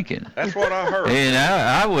spanking. That's what I heard. And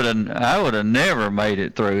I would have never made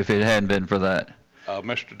it through if it hadn't been for that.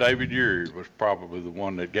 Mr. David Urey was probably the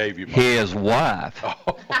one that gave you his wife.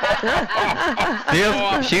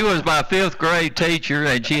 She was my 5th grade teacher,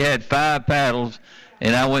 and she had 5 paddles,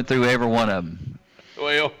 and I went through every one of them.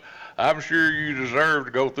 Well, I'm sure you deserve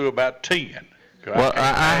to go through about 10. Well,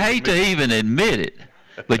 I hate to even admit it,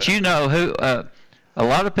 but who? A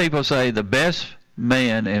lot of people say the best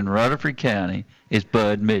man in Rutherford County is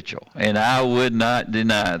Bud Mitchell, and I would not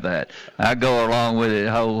deny that. I go along with it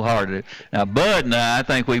wholeheartedly. Now, Bud and I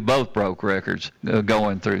think we both broke records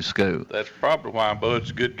going through school. That's probably why Bud's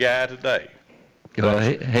a good guy today. Well,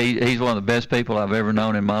 he's one of the best people I've ever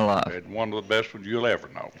known in my life. And one of the best ones you'll ever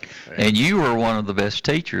know. And you were one of the best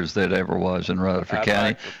teachers that ever was in Rutherford County. I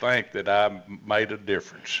like to think that I made a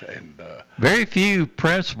difference. And very few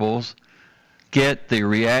principals get the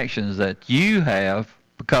reactions that you have,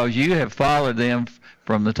 because you have followed them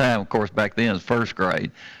from the time, of course, back then it was 1st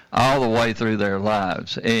grade, all the way through their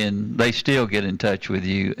lives, and they still get in touch with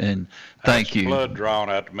you, and thank you. Blood drawn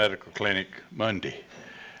out the medical clinic Monday,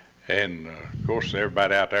 and of course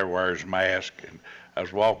everybody out there wears a mask, and I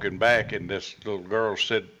was walking back, and this little girl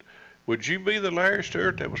said, "Would you be the Larry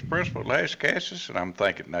Stewart that was principal at Lascassas?" And I'm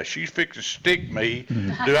thinking, now she's fixing to stick me.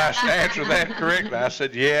 Do I answer that correctly? I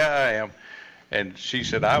said, yeah, I am. And she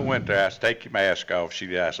said, I went there. I said, take your mask off.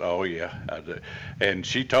 She asked, oh, yeah. I did. And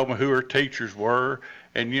she told me who her teachers were.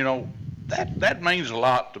 And, that means a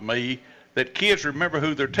lot to me, that kids remember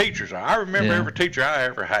who their teachers are. I remember every teacher I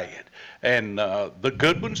ever had, and the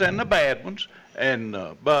good ones and the bad ones. And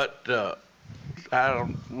but I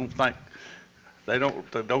don't think they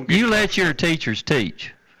don't get. You let your teachers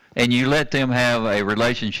teach, and you let them have a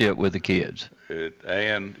relationship with the kids.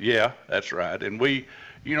 And yeah, that's right. And we,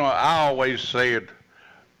 you know, I always said,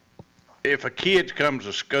 if a kid comes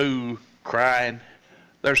to school crying,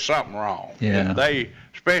 there's something wrong. Yeah. And they,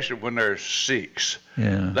 especially when they're 6,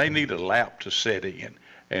 Yeah. they need a lap to sit in.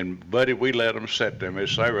 And, buddy, we let them sit there.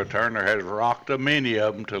 Miss Sarah Turner has rocked a many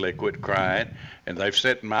of them till they quit crying. And they've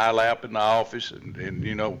sat in my lap in the office, and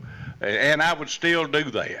you know, and I would still do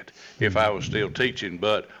that if I was still teaching.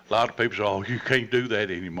 But a lot of people say, oh, you can't do that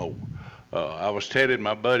anymore. I was telling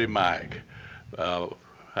my buddy Mike, I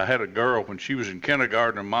had a girl when she was in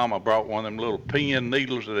kindergarten, and Mama brought one of them little pin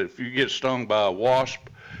needles that if you get stung by a wasp,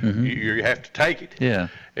 you have to take it. Yeah.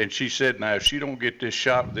 And she said, now, if she don't get this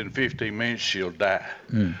shot within 15 minutes, she'll die.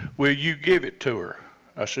 Will you give it to her?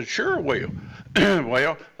 I said, sure I will.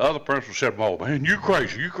 Well, the other principal said, oh, man, you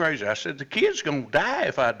crazy. I said, the kid's going to die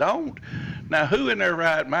if I don't. Now, who in their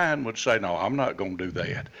right mind would say, no, I'm not going to do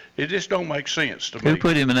that? It just don't make sense to me. Who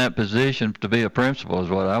put him in that position to be a principal is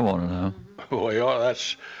what I want to know. Well,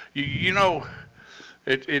 that's, you know,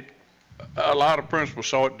 a lot of principals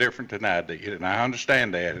saw it different than I did, and I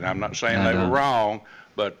understand that, and I'm not saying they were wrong,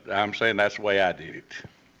 but I'm saying that's the way I did it.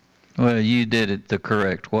 Well, you did it the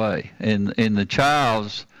correct way. In the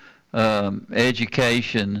child's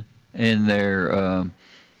education in their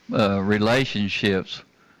relationships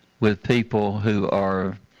with people who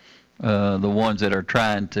are the ones that are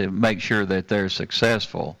trying to make sure that they're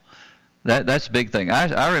successful, that's a big thing.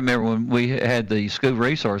 I remember when we had the school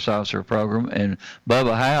resource officer program, and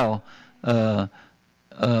Bubba Howell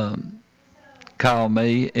called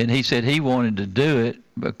me, and he said he wanted to do it.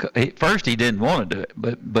 First he didn't want to do it,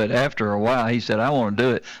 but after a while he said, I want to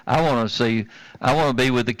do it. I want to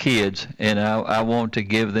be with the kids, and I want to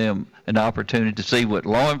give them an opportunity to see what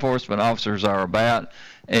law enforcement officers are about,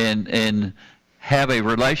 and have a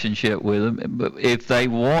relationship with them. But if they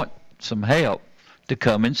want some help, to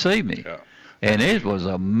come and see me. Yeah. And it was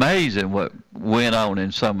amazing what went on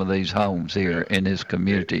in some of these homes here in this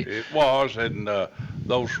community. It was, and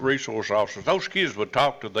those resource officers, those kids would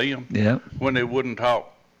talk to them when they wouldn't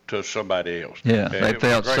talk to somebody else. Yeah, and they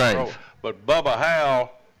felt safe. Role. But Bubba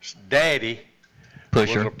Howell's daddy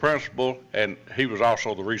Pusher. was a principal, and he was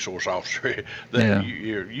also the resource officer. Yeah.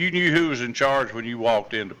 You knew who was in charge when you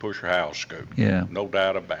walked into Pusher Howell's school. Yeah. No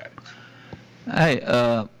doubt about it.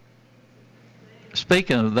 Hey,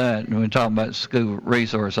 speaking of that, when we're talking about school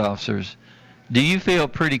resource officers, do you feel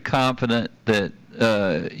pretty confident that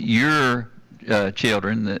your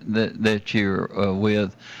children that you're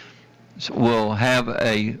with will have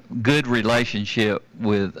a good relationship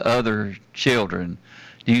with other children?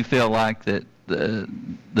 Do you feel like that the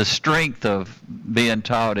strength of being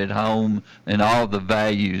taught at home and all the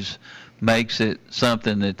values makes it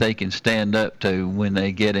something that they can stand up to when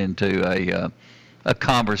they get into a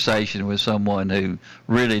conversation with someone who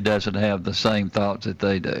really doesn't have the same thoughts that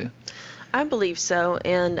they do? I believe so,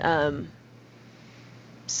 and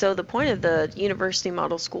so the point of the University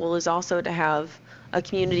Model School is also to have a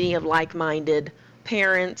community of like-minded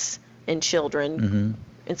parents and children,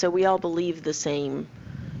 and so we all believe the same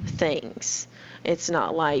things. It's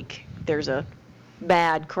not like there's a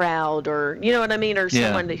bad crowd, or you know what I mean, or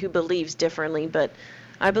someone who believes differently. But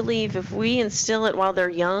I believe if we instill it while they're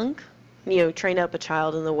young, you know, train up a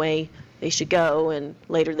child in the way they should go, and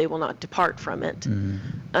later they will not depart from it.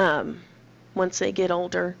 Once they get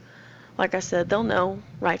older, like I said, they'll know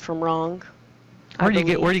right from wrong. Where do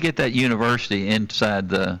you get that university inside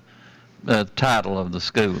the title of the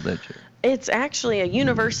school that you're? It's actually a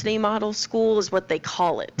University Model School is what they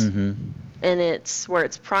call it. And it's where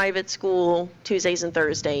it's private school Tuesdays and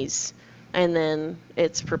Thursdays, and then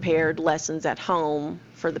it's prepared lessons at home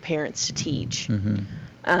for the parents to teach.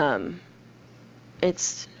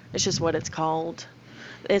 It's just what it's called.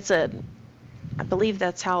 I believe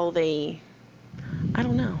that's how they, I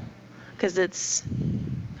don't know, because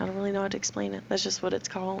I don't really know how to explain it. That's just what it's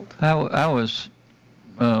called. I was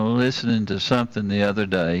listening to something the other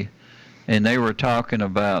day, and they were talking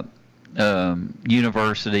about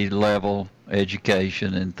university level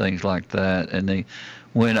education and things like that, and they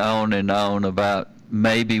went on and on about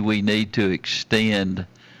maybe we need to extend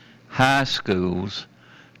high schools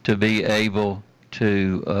to be able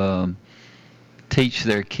to teach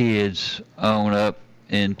their kids on up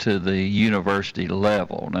into the university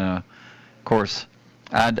level. Now, of course,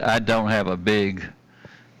 I don't have a big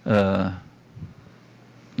the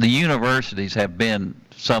universities have been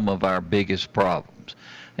some of our biggest problems.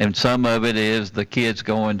 And some of it is the kids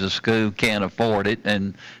going to school can't afford it,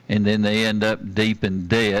 and then they end up deep in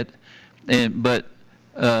debt. But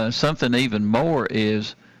something even more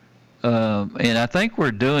is, and I think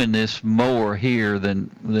we're doing this more here than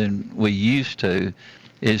we used to,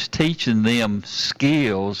 is teaching them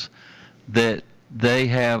skills that they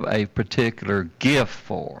have a particular gift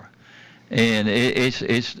for. And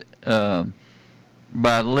it's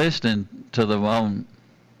by listening to them on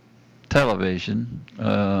television,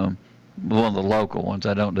 one of the local ones,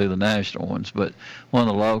 I don't do the national ones, but one of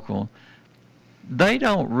the local, they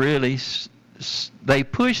don't really, they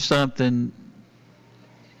push something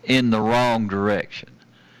in the wrong direction.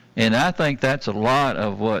 And I think that's a lot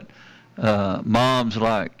of what moms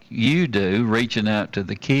like you do, reaching out to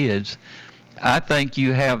the kids. I think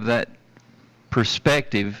you have that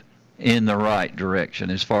perspective in the right direction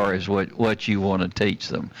as far as what you want to teach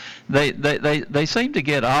them. They seem to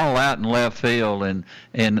get all out in left field, and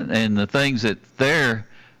the things that they're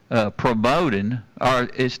promoting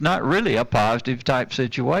it's not really a positive type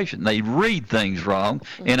situation. They read things wrong,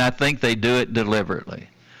 and I think they do it deliberately.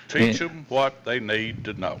 Teach them what they need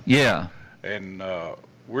to know. Yeah. And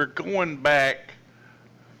we're going back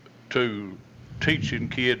to teaching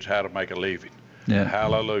kids how to make a living. Yeah.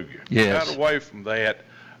 Hallelujah. Yes. Got away from that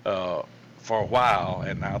for a while,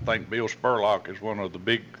 and I think Bill Spurlock is one of the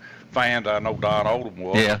big fans, I know Don Oldham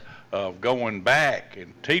was, of going back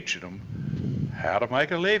and teaching them how to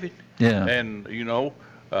make a living. Yeah. And, you know,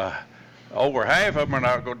 over half of them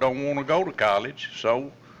don't want to go to college,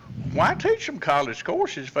 so why teach them college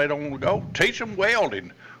courses if they don't want to go? Teach them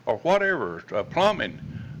welding or whatever, plumbing,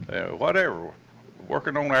 whatever,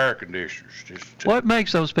 working on air conditioners. What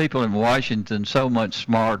makes those people in Washington so much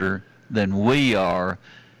smarter than we are,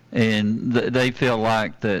 and they feel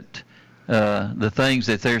like that the things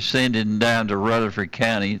that they're sending down to Rutherford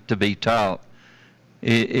County to be taught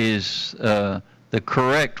is the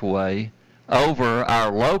correct way over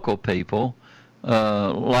our local people,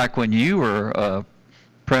 like when you were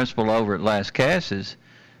principal over at Las Casas,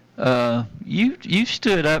 you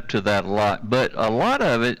stood up to that a lot, but a lot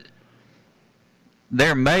of it,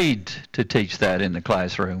 they're made to teach that in the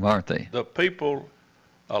classroom, aren't they?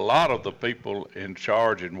 A lot of the people in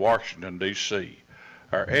charge in Washington, D.C.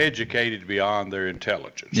 are educated beyond their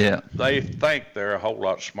intelligence. Yeah. They think they're a whole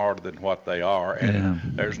lot smarter than what they are, and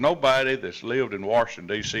there's nobody that's lived in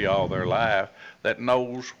Washington, D.C. all their life that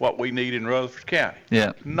knows what we need in Rutherford County.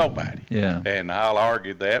 Yeah. Nobody. Yeah. And I'll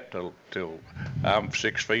argue that till I'm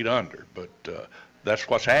 6 feet under, but that's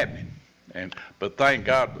what's happening. But thank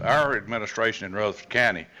God our administration in Rutherford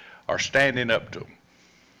County are standing up to them.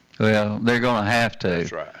 Well, they're going to have to.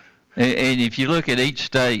 That's right. And if you look at each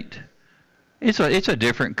state, it's a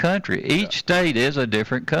different country. Each state is a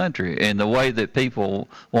different country in the way that people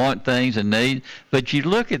want things and need. But you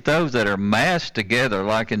look at those that are massed together,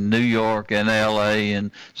 like in New York and L.A.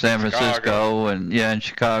 and San Francisco and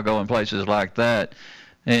Chicago and places like that,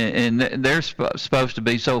 and they're supposed to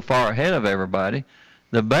be so far ahead of everybody.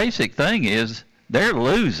 The basic thing is they're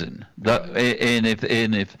losing. And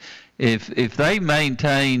if they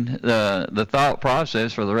maintain the thought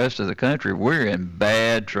process for the rest of the country, we're in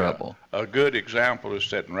bad trouble. A good example is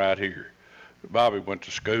sitting right here. Bobby went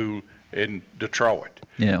to school in Detroit.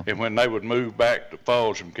 Yeah. And when they would move back to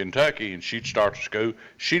Folsom, Kentucky, and she'd start to school,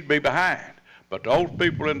 she'd be behind. But those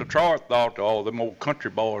people in Detroit thought, oh, them old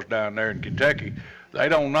country boys down there in Kentucky, they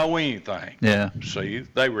don't know anything. Yeah. See,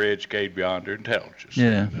 they were educated beyond their intelligence.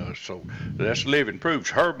 Yeah. So that's living proofs.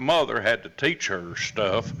 Her mother had to teach her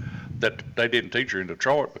stuff that they didn't teach her in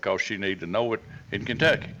Detroit because she needed to know it in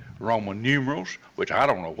Kentucky. Roman numerals, which I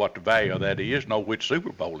don't know what the value of that is, know which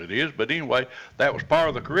Super Bowl it is, but anyway, that was part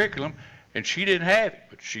of the curriculum, and she didn't have it,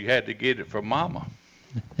 but she had to get it from Mama.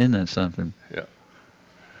 Isn't that something? Yeah.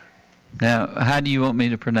 Now, how do you want me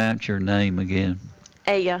to pronounce your name again?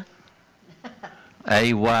 Aya.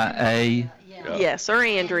 A-Y-A? Yes, or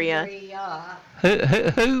Andrea.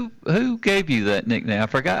 Who gave you that nickname? I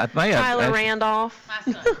forgot. Tyler Randolph.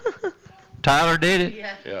 Tyler did it?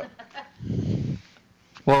 Yeah.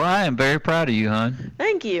 Well, I am very proud of you, hon.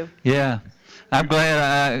 Thank you. Yeah. I'm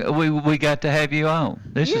glad we got to have you on.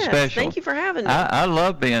 This is special. Thank you for having me. I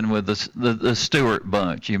love being with the Stewart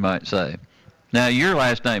bunch, you might say. Now, your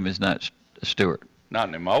last name is not Stewart. Not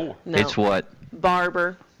anymore. No. It's what?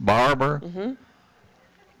 Barber. Barber? Mm-hmm.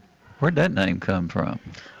 Where'd that name come from?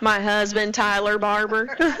 My husband, Tyler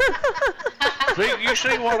Barber. You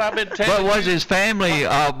see what I've been telling you? But was his family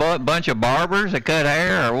a bunch of barbers that cut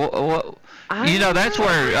hair? Or what? You know, that's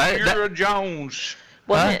where... You're a Jones.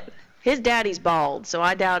 Well, his daddy's bald, so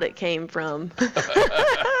I doubt it came from...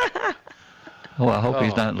 Oh, I hope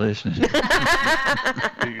he's not listening.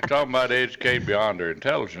 You're talking about educated beyond their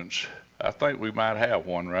intelligence. I think we might have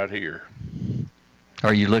one right here.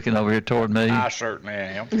 Are you looking over here toward me? I certainly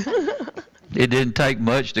am. It didn't take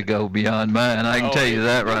much to go beyond mine. I can tell you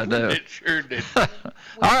that right now. It sure did. All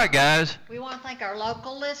right, guys. We want to thank our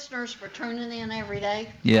local listeners for tuning in every day.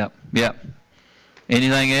 Yep.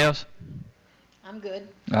 Anything else? I'm good.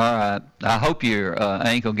 All right. I hope your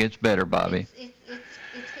ankle gets better, Bobby. It's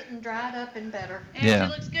getting dried up and better. And Yeah.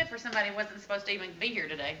 she looks good for somebody who wasn't supposed to even be here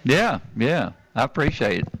today. Yeah. I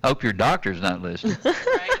appreciate it. Hope your doctor's not listening.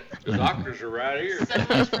 Right? The doctors are right here. So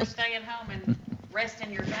much for staying home and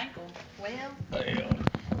resting your ankle. Well,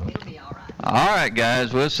 it'll be all right. All right,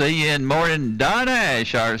 guys. We'll see you in the morning. Don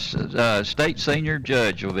Ash, our state senior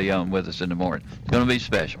judge, will be on with us in the morning. It's going to be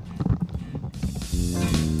special.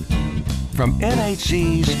 From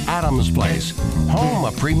NHC's Adams Place, home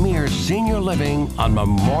of premier senior living on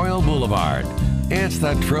Memorial Boulevard. It's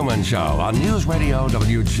The Truman Show on News Radio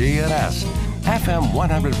WGNS, FM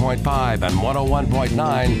 100.5 and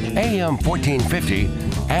 101.9, AM 1450,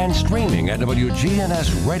 and streaming at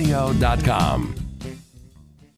WGNSradio.com.